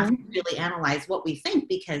do have to really analyze what we think,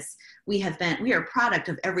 because we are a product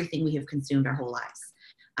of everything we have consumed our whole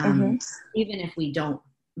lives. Even if we don't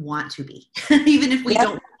want to be, even if we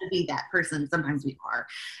don't want to be that person, sometimes we are,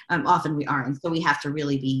 often we are. And so we have to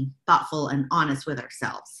really be thoughtful and honest with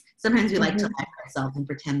ourselves. Sometimes we like to lie to ourselves and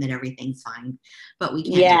pretend that everything's fine, but we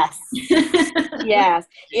can't. Yes. Yes.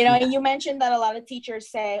 You know, and you mentioned that a lot of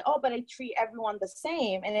teachers say, oh, but I treat everyone the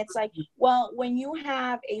same. And it's like, well, when you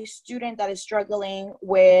have a student that is struggling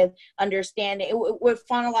with understanding, with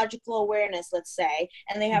phonological awareness, let's say,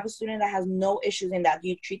 and they have a student that has no issues in that, do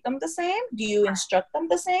you treat them the same? Do you instruct them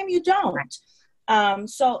the same? You don't.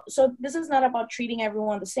 So this is not about treating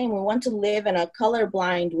everyone the same. We want to live in a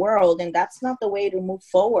colorblind world, and that's not the way to move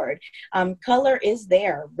forward. Color is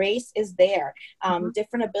there, race is there,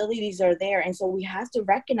 different abilities are there. And so we have to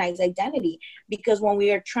recognize identity, because when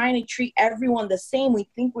we are trying to treat everyone the same, we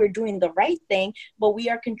think we're doing the right thing, but we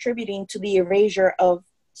are contributing to the erasure of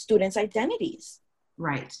students' identities.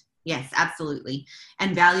 Right. Yes, absolutely.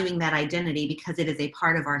 And valuing that identity, because it is a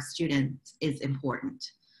part of our students, is important.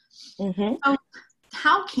 So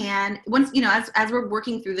how can, once, you know, as we're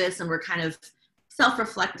working through this and we're kind of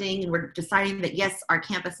self-reflecting and we're deciding that, yes, our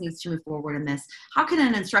campus needs to move forward in this, how can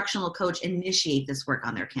an instructional coach initiate this work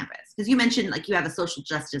on their campus? Because you mentioned, like, you have a social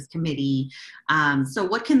justice committee. So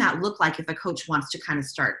what can that look like if a coach wants to kind of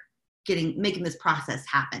start making this process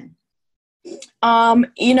happen?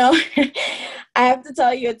 You know, I have to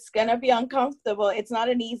tell you, it's going to be uncomfortable. It's not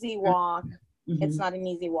an easy walk. It's not an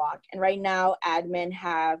easy walk. And right now, admin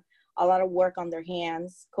have a lot of work on their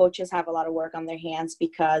hands. Coaches have a lot of work on their hands,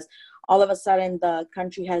 because all of a sudden the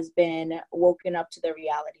country has been woken up to the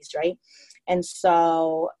realities, right? And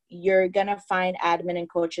so you're going to find admin and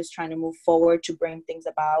coaches trying to move forward to bring things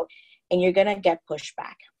about, and you're going to get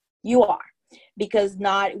pushback. You are, because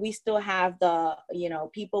we still have the, you know,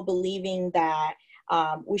 people believing that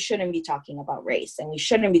we shouldn't be talking about race, and we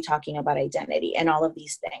shouldn't be talking about identity and all of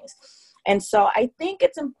these things. And so I think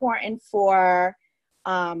it's important for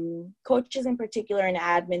coaches in particular and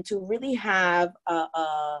admin to really have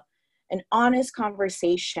an honest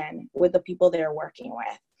conversation with the people they're working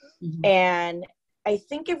with. And I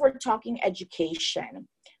think if we're talking education,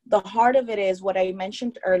 the heart of it is what I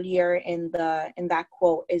mentioned earlier in that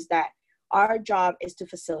quote, is that our job is to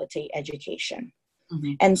facilitate education.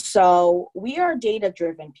 And so we are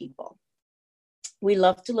data-driven people. We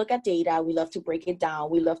love to look at data. We love to break it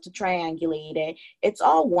down. We love to triangulate it. It's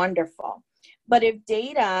all wonderful. But if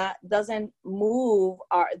data doesn't move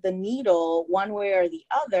the needle one way or the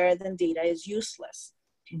other, then data is useless.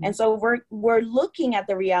 And so we're looking at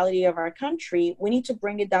the reality of our country. We need to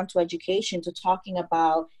bring it down to education, to talking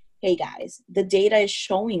about, hey guys, the data is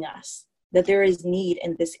showing us that there is need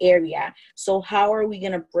in this area. So how are we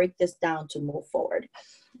going to break this down to move forward?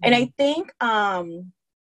 And I think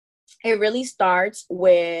it really starts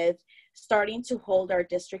with starting to hold our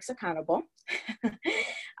districts accountable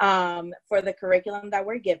for the curriculum that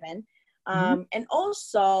we're given. And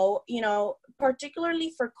also, you know,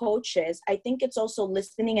 particularly for coaches, I think it's also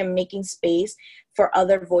listening and making space for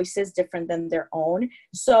other voices different than their own.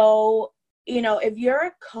 So, you know, if you're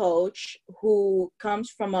a coach who comes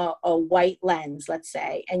from a white lens, let's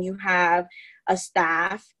say, and you have a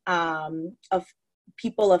staff of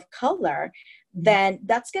people of color, then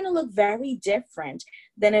that's going to look very different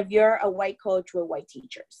than if you're a white coach with white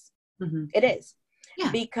teachers. It is.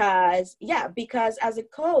 Because as a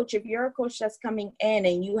coach, if you're a coach that's coming in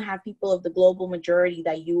and you have people of the global majority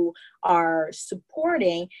that you are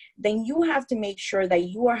supporting, then you have to make sure that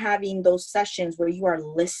you are having those sessions where you are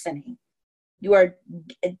listening. You are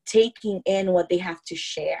taking in what they have to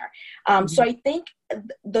share. So I think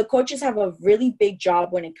the coaches have a really big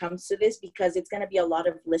job when it comes to this, because it's going to be a lot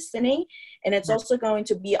of listening, and it's also going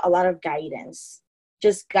to be a lot of guidance,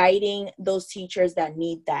 just guiding those teachers that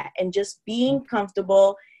need that, and just being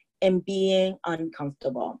comfortable and being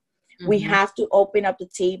uncomfortable. We have to open up the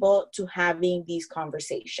table to having these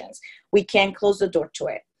conversations. We can't close the door to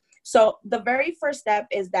it. So the very first step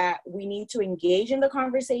is that we need to engage in the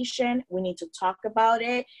conversation. We need to talk about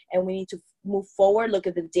it, and we need to move forward, look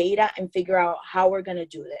at the data, and figure out how we're going to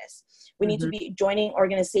do this. We need to be joining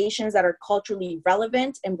organizations that are culturally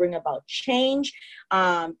relevant and bring about change.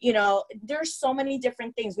 You know, there's so many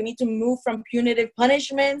different things. We need to move from punitive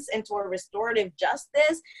punishments into a restorative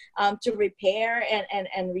justice to repair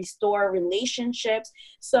and restore relationships.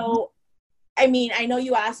 So I mean, I know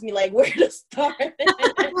you asked me like where to start.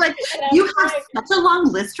 Like, you have such a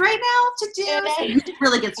long list right now to do. So you should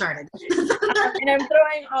really get started. And I'm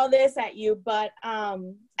throwing all this at you, but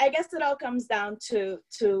I guess it all comes down to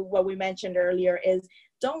what we mentioned earlier, is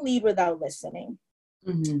don't lead without listening.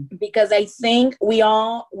 Mm-hmm. Because I think we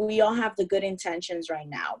all have the good intentions right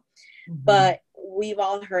now, but we've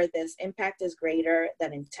all heard this: impact is greater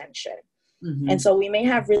than intention. And so we may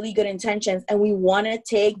have really good intentions and we want to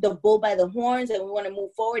take the bull by the horns and we want to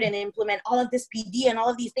move forward and implement all of this PD and all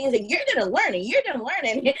of these things, and you're going to learn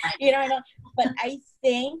it, you know, but I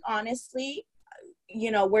think honestly, you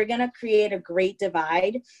know, we're going to create a great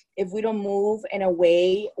divide if we don't move in a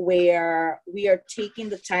way where we are taking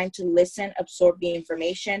the time to listen, absorb the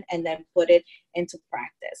information, and then put it into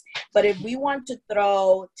practice. But if we want to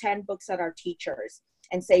throw 10 books at our teachers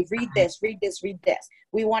and say, read this, read this, read this,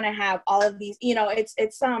 we want to have all of these, you know, it's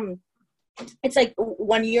like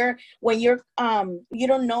when you're you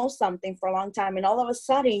don't know something for a long time and all of a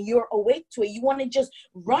sudden you're awake to it, you want to just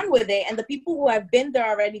run with it, and the people who have been there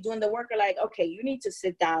already doing the work are like, okay, you need to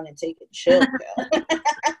sit down and take a chill pill.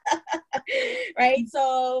 Right?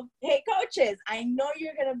 So hey, coaches, I know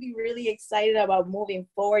you're going to be really excited about moving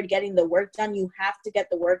forward, getting the work done. You have to get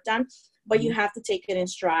the work done, but you have to take it in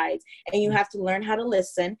strides, and you have to learn how to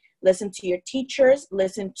listen to your teachers,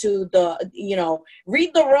 listen to the, you know,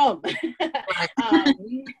 read the room,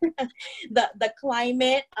 the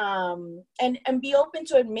climate, and be open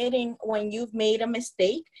to admitting when you've made a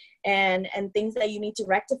mistake and things that you need to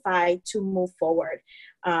rectify to move forward.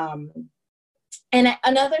 And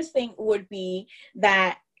another thing would be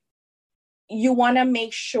that you want to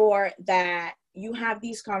make sure that you have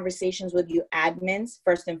these conversations with your admins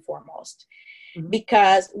first and foremost.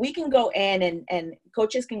 Because we can go in and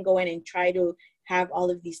coaches can go in and try to have all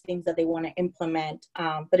of these things that they want to implement.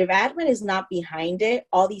 But if admin is not behind it,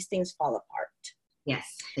 all these things fall apart.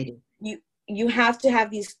 Yes, they do. You have to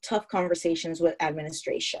have these tough conversations with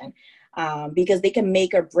administration, because they can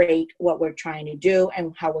make or break what we're trying to do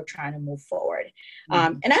and how we're trying to move forward.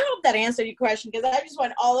 And I hope that answered your question, because I just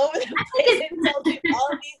went all over the place and told you all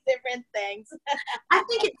of these different things. I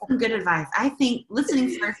think it's some good advice. I think listening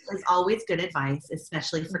first is always good advice,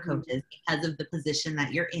 especially for coaches, because of the position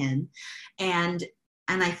that you're in. And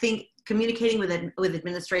I think communicating with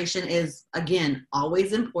administration is, again,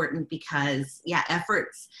 always important, because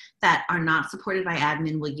efforts that are not supported by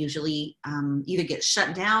admin will usually either get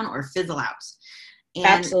shut down or fizzle out. And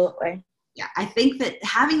absolutely. Yeah, I think that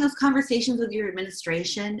having those conversations with your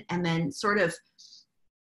administration and then sort of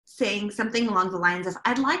saying something along the lines of,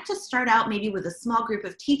 I'd like to start out maybe with a small group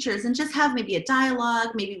of teachers and just have maybe a dialogue.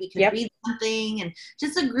 Maybe we could read something, and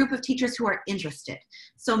just a group of teachers who are interested.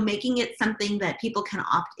 So making it something that people can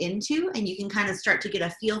opt into, and you can kind of start to get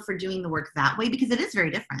a feel for doing the work that way, because it is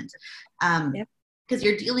very different. Because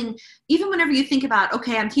you're dealing, even whenever you think about,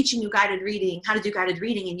 okay, I'm teaching you guided reading, how to do guided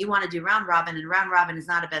reading, and you want to do round robin, and round robin is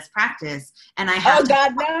not a best practice. And I have no.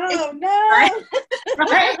 Right?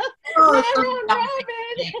 Right? Round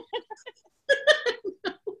robin.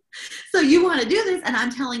 So you want to do this, and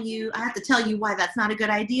I'm telling you, I have to tell you why that's not a good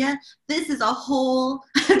idea. This is a whole,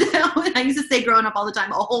 I used to say growing up all the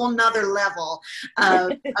time, a whole nother level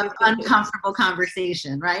of uncomfortable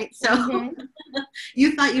conversation, right? So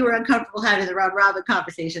you thought you were uncomfortable having the round robin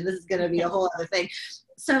conversation. This is going to be a whole other thing.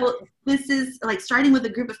 So this is like starting with a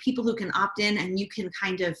group of people who can opt in, and you can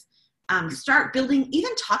kind of start building,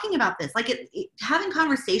 even talking about this, like having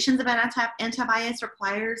conversations about anti-bias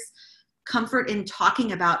requires comfort in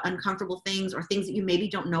talking about uncomfortable things or things that you maybe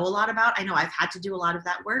don't know a lot about. I know I've had to do a lot of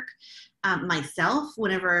that work myself.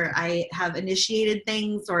 Whenever I have initiated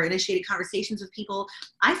things or initiated conversations with people,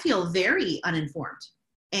 I feel very uninformed,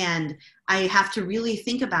 and I have to really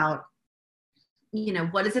think about, you know,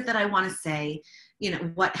 what is it that I want to say? You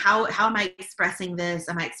know, how am I expressing this?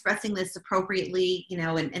 Am I expressing this appropriately? You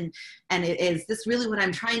know, and is this really what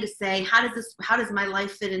I'm trying to say? How does my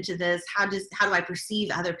life fit into this? How do I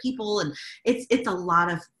perceive other people? And it's a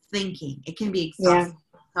lot of thinking. It can be exhausting.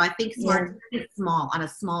 So I think small, on a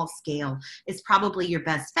small scale, is probably your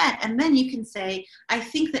best bet. And then you can say, I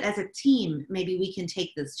think that as a team, maybe we can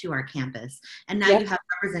take this to our campus. And now you have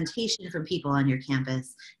representation from people on your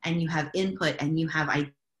campus, and you have input, and you have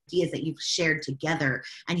ideas that you've shared together,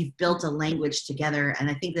 and you've built a language together. And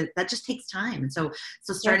I think that just takes time. And so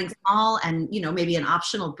starting small, and, you know, maybe an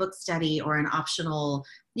optional book study or an optional,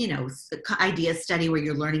 you know, idea study where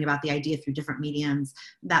you're learning about the idea through different mediums,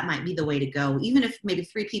 that might be the way to go. Even if maybe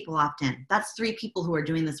 3 people opt in, that's 3 people who are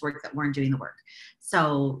doing this work that weren't doing the work.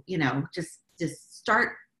 So, you know, just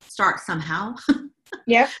start somehow.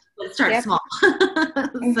 Start small.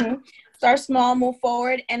 Start small, move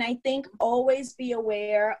forward. And I think always be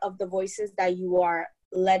aware of the voices that you are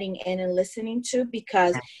letting in and listening to,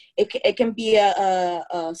 because it can be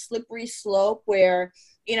a slippery slope where,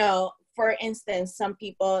 you know, for instance, some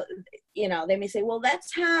people, they may say, well,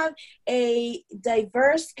 let's have a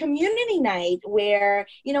diverse community night where,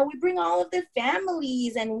 we bring all of the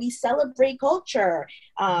families and we celebrate culture.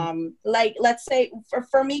 Like, let's say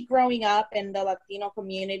for me growing up in the Latino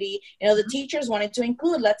community, the teachers wanted to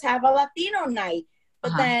include, let's have a Latino night.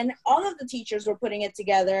 But then all of the teachers were putting it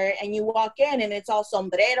together, and you walk in and it's all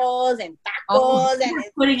sombreros and tacos and it's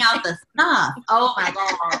putting out the stuff. Oh my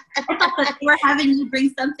God. I thought that they were having you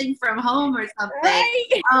bring something from home or something.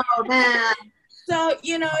 Right? Oh man. So,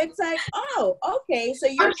 it's like, oh, okay. So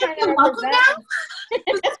you're trying to represent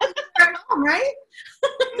from home, right?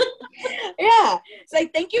 Yeah. It's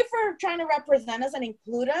like, thank you for trying to represent us and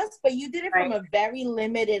include us, but you did it from a very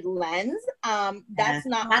limited lens. That's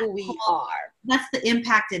not who we are. That's the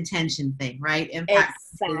impact intention thing, right? Impact.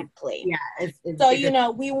 Exactly. Yeah.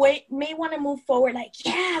 So, we may want to move forward like,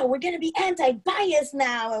 yeah, we're going to be anti-bias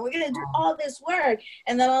now, and we're going to do all this work.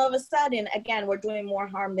 And then all of a sudden, again, we're doing more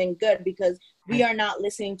harm than good because we are not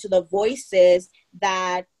listening to the voices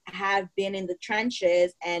that have been in the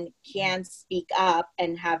trenches and can speak up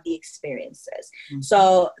and have the experiences. Mm-hmm.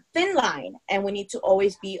 So thin line, and we need to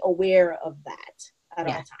always be aware of that at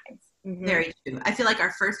all times. Mm-hmm. Very true. I feel like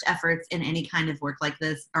our first efforts in any kind of work like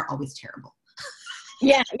this are always terrible.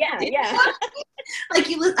 Yeah. Like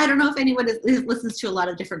I don't know if anyone listens to a lot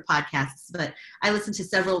of different podcasts, but I listen to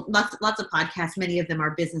lots of podcasts. Many of them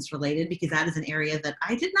are business related because that is an area that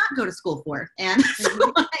I did not go to school for, and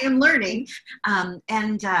so I am learning. That's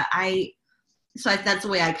the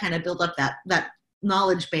way I kind of build up that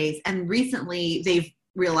knowledge base. And recently, they've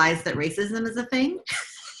realized that racism is a thing.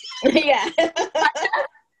 Yeah.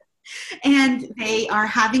 And they are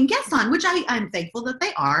having guests on, which I'm thankful that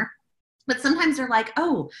they are. But sometimes they're like,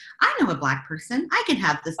 oh, I know a Black person. I can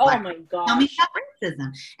have this Black person tell me about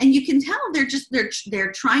racism. And you can tell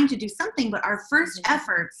they're trying to do something, but our first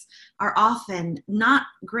efforts are often not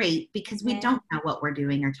great because we don't know what we're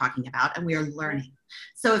doing or talking about, and we are learning.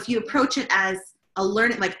 So if you approach it as a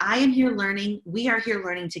learning, like I am here learning, we are here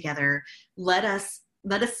learning together, let us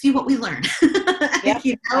see what we learn. Yep,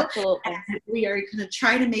 absolutely. And we are going to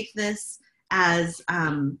try to make this as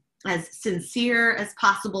sincere as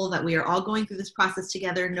possible, that we are all going through this process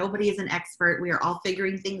together. Nobody is an expert. We are all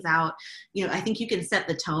figuring things out. I think you can set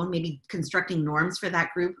the tone, maybe constructing norms for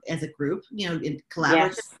that group as a group, in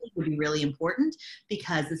collaboratively would be really important,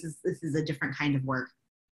 because this is a different kind of work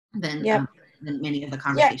than many of the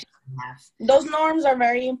conversations we have. Those norms are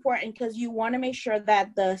very important because you want to make sure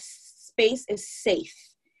that the space is safe.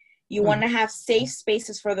 You want to have safe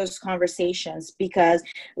spaces for those conversations, because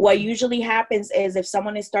what usually happens is if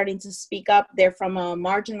someone is starting to speak up, they're from a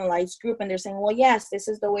marginalized group and they're saying, well, yes, this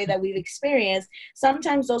is the way that we've experienced.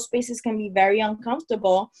 Sometimes those spaces can be very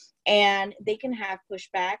uncomfortable and they can have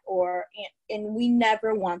pushback, and we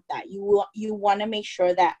never want that. You want to make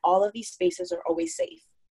sure that all of these spaces are always safe.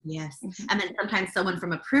 Yes. And then sometimes someone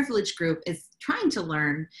from a privileged group is trying to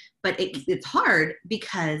learn, but it's hard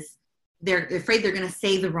because they're afraid they're going to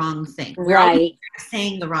say the wrong thing. We're right.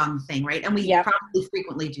 Saying the wrong thing, right? And we probably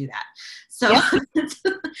frequently do that. So,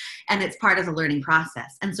 and it's part of the learning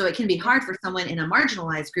process. And so it can be hard for someone in a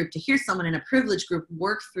marginalized group to hear someone in a privileged group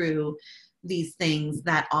work through these things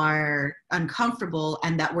that are uncomfortable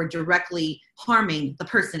and that were directly harming the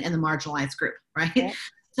person in the marginalized group, right? Yeah.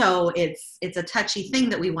 So it's a touchy thing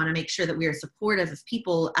that we want to make sure that we are supportive of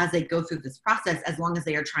people as they go through this process, as long as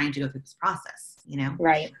they are trying to go through this process,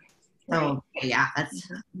 Right. So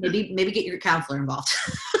that's maybe get your counselor involved.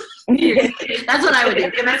 That's what I would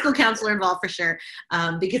do. Get a medical counselor involved for sure,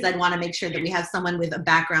 because I'd want to make sure that we have someone with a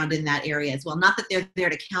background in that area as well. Not that they're there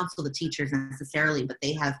to counsel the teachers necessarily, but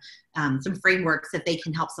they have some frameworks that they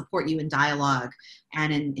can help support you in dialogue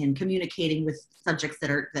and in communicating with subjects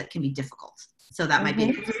that can be difficult. So that might be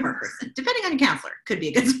a good support person. Depending on your counselor, could be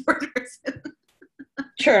a good support person.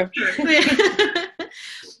 Sure.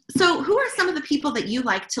 So who are some of the people that you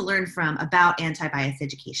like to learn from about anti-bias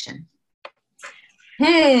education?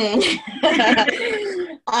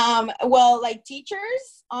 Well, like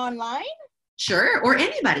teachers online? Sure, or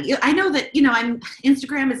anybody. I know that,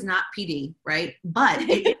 Instagram is not PD, right? But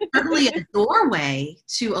it's certainly a doorway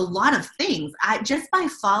to a lot of things. Just by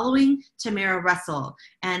following Tamara Russell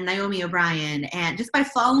and Naomi O'Brien, and just by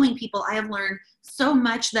following people, I have learned so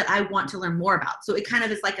much that I want to learn more about. So it kind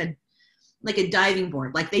of is like a diving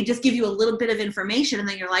board. Like they just give you a little bit of information and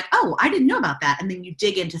then you're like, oh, I didn't know about that. And then you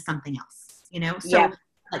dig into something else, So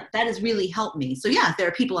like that has really helped me. So yeah, if there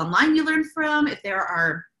are people online you learn from, if there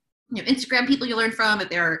are Instagram people you learn from, if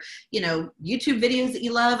there are, YouTube videos that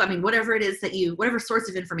you love, whatever it is whatever source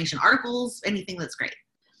of information, articles, anything, that's great.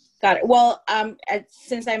 Got it. Well,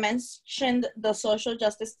 since I mentioned the social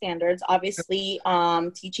justice standards, obviously,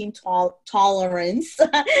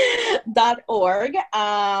 teachingtolerance.org,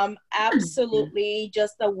 absolutely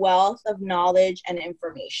just a wealth of knowledge and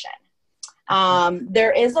information.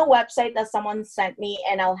 There is a website that someone sent me,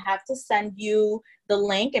 and I'll have to send you the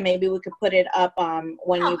link, and maybe we could put it up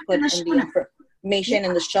when you put in the information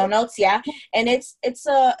in the show notes. Yeah. And it's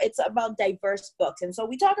about diverse books. And so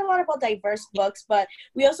we talk a lot about diverse books, but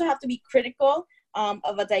we also have to be critical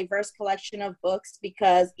of a diverse collection of books,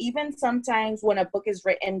 because even sometimes when a book is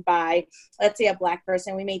written by, let's say, a Black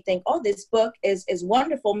person, we may think, oh, this book is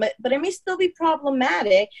wonderful, but it may still be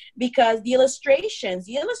problematic because the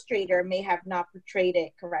illustrator may have not portrayed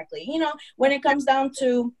it correctly. You know, when it comes down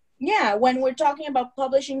to, yeah, when we're talking about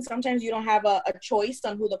publishing, sometimes you don't have a choice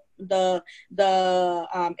on who the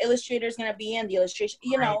illustrator is going to be, and the illustration,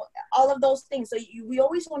 you know, all of those things. So we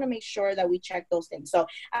always want to make sure that we check those things. So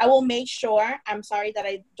I will make sure, I'm sorry that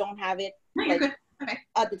I don't have it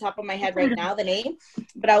at the top of my head right now, the name,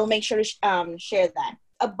 but I will make sure to share that.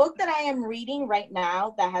 A book that I am reading right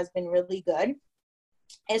now that has been really good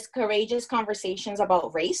is Courageous Conversations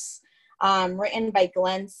About Race, written by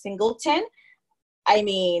Glenn Singleton. I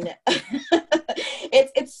mean,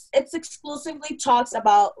 it's exclusively talks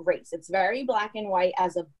about race. It's very black and white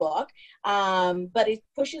as a book, but it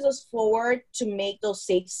pushes us forward to make those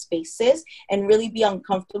safe spaces and really be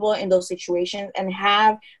uncomfortable in those situations and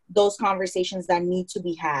have those conversations that need to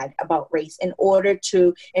be had about race in order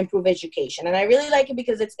to improve education. And I really like it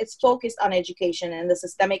because it's focused on education and the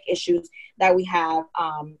systemic issues that we have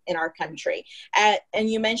in our country. And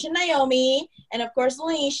you mentioned Naomi, and of course,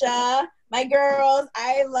 Lanisha, my girls,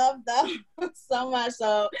 I love them so much.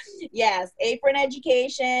 So yes, Apron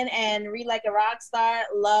Education and Read Like a Rock Star,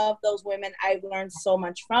 love those women. I've learned so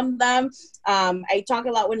much from them. I talk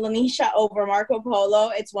a lot with Lanisha over Marco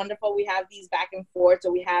Polo. It's wonderful. We have these back and forth.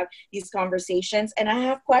 So we have these conversations, and I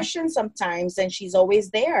have questions sometimes, and she's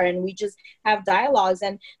always there, and we just have dialogues.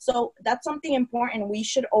 And so that's something important. We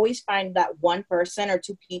should always find that one person or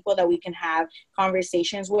two people that we can have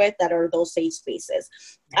conversations with that are those safe spaces.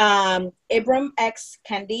 Ibram X.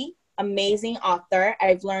 Kendi, amazing author.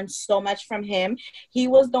 I've learned so much from him. He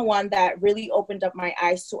was the one that really opened up my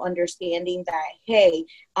eyes to understanding that, hey,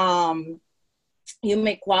 you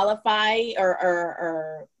may qualify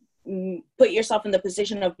or put yourself in the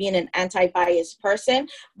position of being an anti-biased person,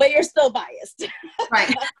 but you're still biased.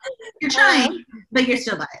 Right. You're trying, but you're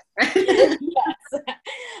still biased. Right? Yes.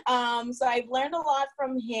 So I've learned a lot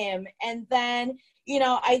from him. And then, you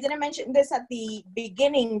know, I didn't mention this at the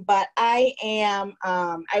beginning, but I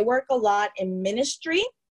work a lot in ministry.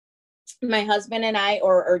 My husband and I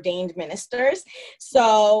are ordained ministers.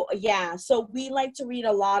 So yeah, so we like to read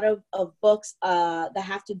a lot of books that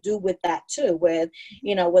have to do with that too, with,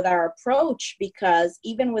 you know, with our approach, because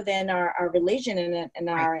even within our religion and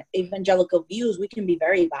our evangelical views, we can be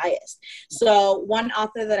very biased. So one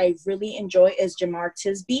author that I really enjoy is Jemar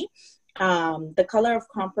Tisby. The Color of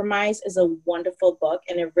Compromise is a wonderful book,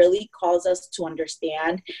 and it really calls us to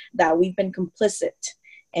understand that we've been complicit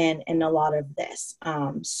in a lot of this.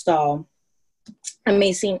 So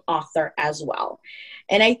amazing author as well.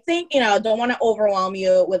 And I think, you know, I don't want to overwhelm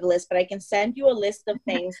you with a list, but I can send you a list of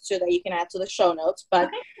things too that you can add to the show notes. But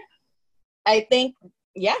I think,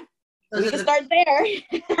 yeah, we can start there.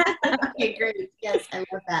 Okay, great. Yes, I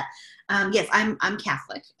love that. Yes, I'm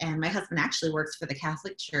Catholic, and my husband actually works for the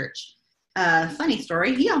Catholic Church. Funny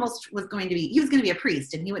story. He was going to be a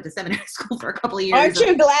priest, and he went to seminary school for a couple of years. Aren't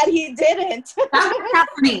you glad he didn't? Not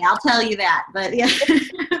for me, I'll tell you that. But yeah,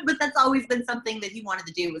 but that's always been something that he wanted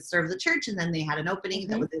to do, was serve the church. And then they had an opening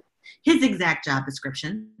that was his exact job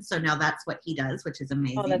description. So now that's what he does, which is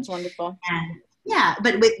amazing. Oh, that's wonderful. And yeah,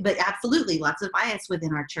 but absolutely lots of bias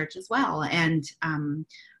within our church as well. And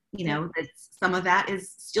you know, some of that is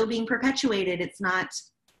still being perpetuated. It's not.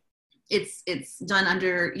 It's done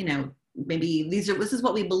under, you know, maybe this is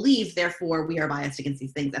what we believe, therefore we are biased against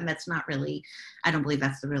these things. And that's not really, I don't believe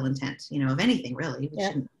that's the real intent, you know, of anything really.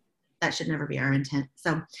 That should never be our intent.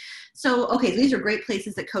 So okay, these are great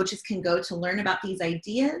places that coaches can go to learn about these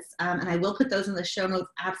ideas. And I will put those in the show notes.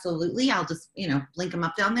 Absolutely. I'll just, you know, link them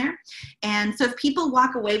up down there. And so if people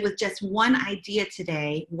walk away with just one idea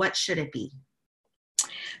today, what should it be?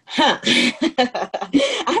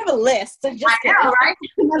 I have a list. I know, right?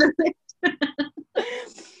 Another list.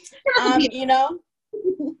 You know,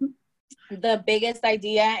 the biggest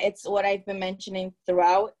idea, it's what I've been mentioning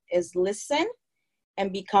throughout, is listen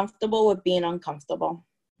and be comfortable with being uncomfortable.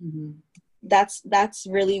 Mm-hmm. That's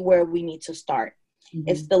really where we need to start. Mm-hmm.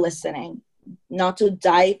 It's the listening. Not to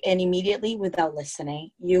dive in immediately without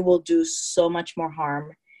listening. You will do so much more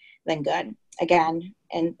harm then good. Again,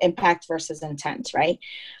 and impact versus intent, right?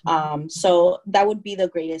 So that would be the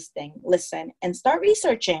greatest thing. Listen and start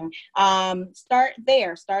researching. Start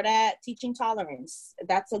there. Start at teaching tolerance.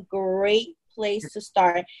 That's a great place to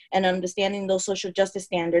start and understanding those social justice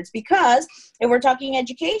standards, because if we're talking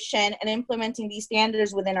education and implementing these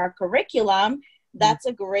standards within our curriculum, that's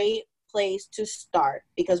a great place to start,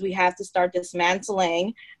 because we have to start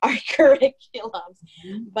dismantling our curriculums.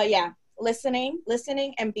 But yeah, listening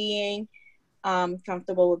and being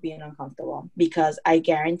comfortable with being uncomfortable, because I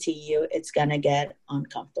guarantee you it's gonna get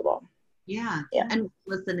uncomfortable. Yeah. And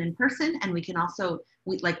listen in person, and we can also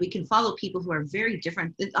we can follow people who are very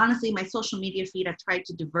different. Honestly, my social media feed, I've tried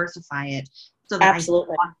to diversify it so that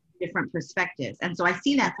Absolutely. I different perspectives. And so I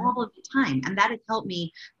see that all of the time. And that has helped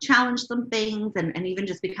me challenge some things and even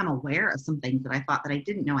just become aware of some things that I thought that I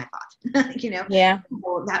didn't know I thought, Yeah.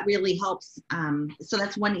 So that really helps. So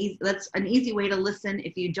that's that's an easy way to listen.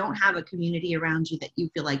 If you don't have a community around you that you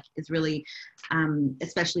feel like is really,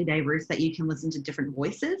 especially diverse, that you can listen to different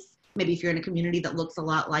voices. Maybe if you're in a community that looks a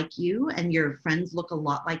lot like you and your friends look a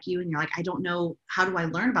lot like you and you're like, I don't know, how do I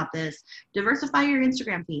learn about this? Diversify your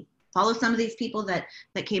Instagram feed. Follow some of these people that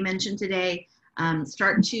Kay mentioned today.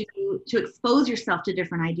 Start to expose yourself to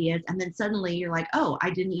different ideas, and then suddenly you're like, oh, I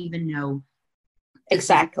didn't even know.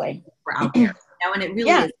 Exactly. We're out there now, and it really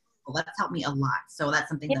is. Well, that's helped me a lot. So that's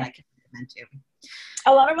something that I can recommend too.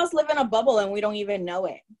 A lot of us live in a bubble and we don't even know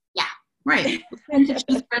it. Yeah, right. And to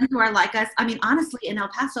choose friends who are like us. I mean, honestly, in El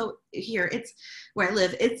Paso here, it's where I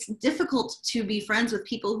live. It's difficult to be friends with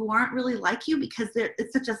people who aren't really like you, because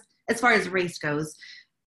it's such a, as far as race goes,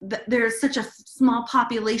 there's such a small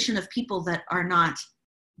population of people that are not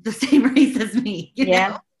the same race as me, you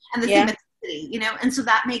know, and the same ethnicity, and so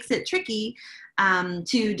that makes it tricky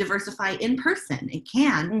to diversify in person. It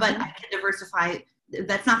can, but I can diversify.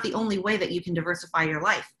 That's not the only way that you can diversify your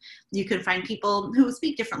life. You can find people who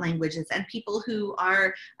speak different languages, and people who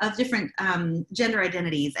are of different gender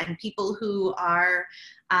identities, and people who are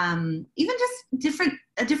even just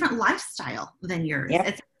a different lifestyle than yours.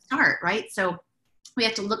 It's a start, right? So we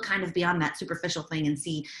have to look kind of beyond that superficial thing and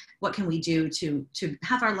see what can we do to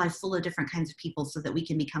have our life full of different kinds of people, so that we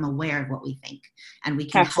can become aware of what we think, and we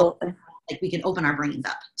can we can open our brains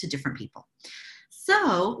up to different people.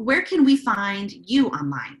 So where can we find you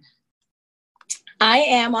online? I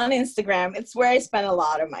am on Instagram. It's where I spend a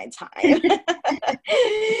lot of my time.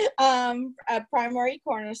 Primary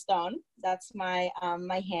Cornerstone. That's my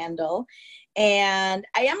my handle. And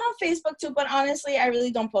I am on Facebook too, but honestly, I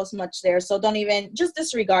really don't post much there. So don't even, just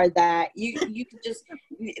disregard that. You can just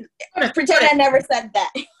pretend I never said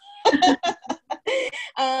that.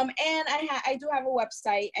 And I do have a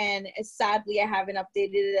website, and sadly I haven't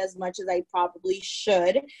updated it as much as I probably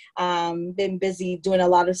should. Been busy doing a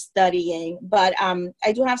lot of studying, but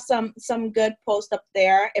I do have some good posts up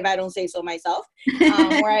there, if I don't say so myself,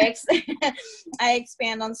 where I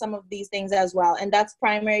expand on some of these things as well, and that's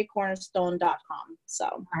primarycornerstone.com. So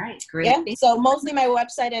all right, great. Yeah, so mostly my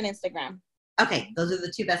website and Instagram. Okay, those are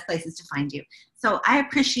the two best places to find you. So I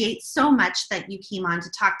appreciate so much that you came on to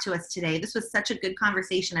talk to us today. This was such a good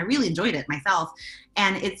conversation. I really enjoyed it myself.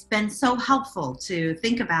 And it's been so helpful to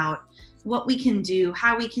think about what we can do,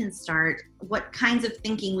 how we can start, what kinds of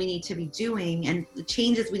thinking we need to be doing, and the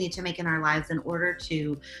changes we need to make in our lives in order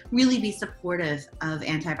to really be supportive of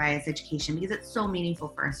anti-bias education, because it's so meaningful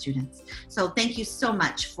for our students. So thank you so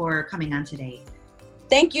much for coming on today.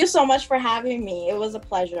 Thank you so much for having me. It was a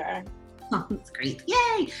pleasure. Oh, that's great.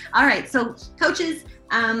 Yay. All right. So coaches,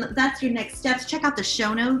 that's your next steps. Check out the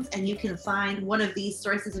show notes, and you can find one of these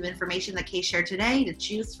sources of information that Kay shared today to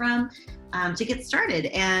choose from to get started.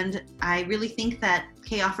 And I really think that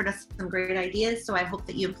Kay offered us some great ideas. So I hope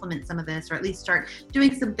that you implement some of this, or at least start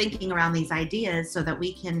doing some thinking around these ideas, so that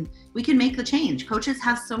we can make the change. Coaches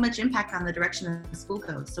have so much impact on the direction of the school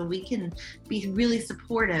goes. So we can be really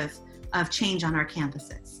supportive of change on our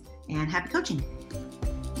campuses. And happy coaching.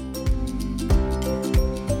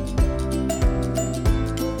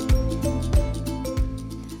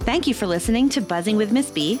 Thank you for listening to Buzzing with Miss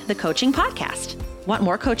B, the coaching podcast. Want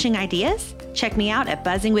more coaching ideas? Check me out at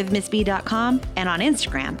buzzingwithmissb.com and on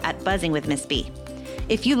Instagram at buzzingwithmissb.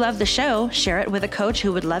 If you love the show, share it with a coach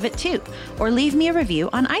who would love it too, or leave me a review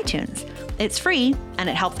on iTunes. It's free, and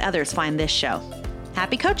it helps others find this show.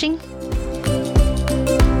 Happy coaching!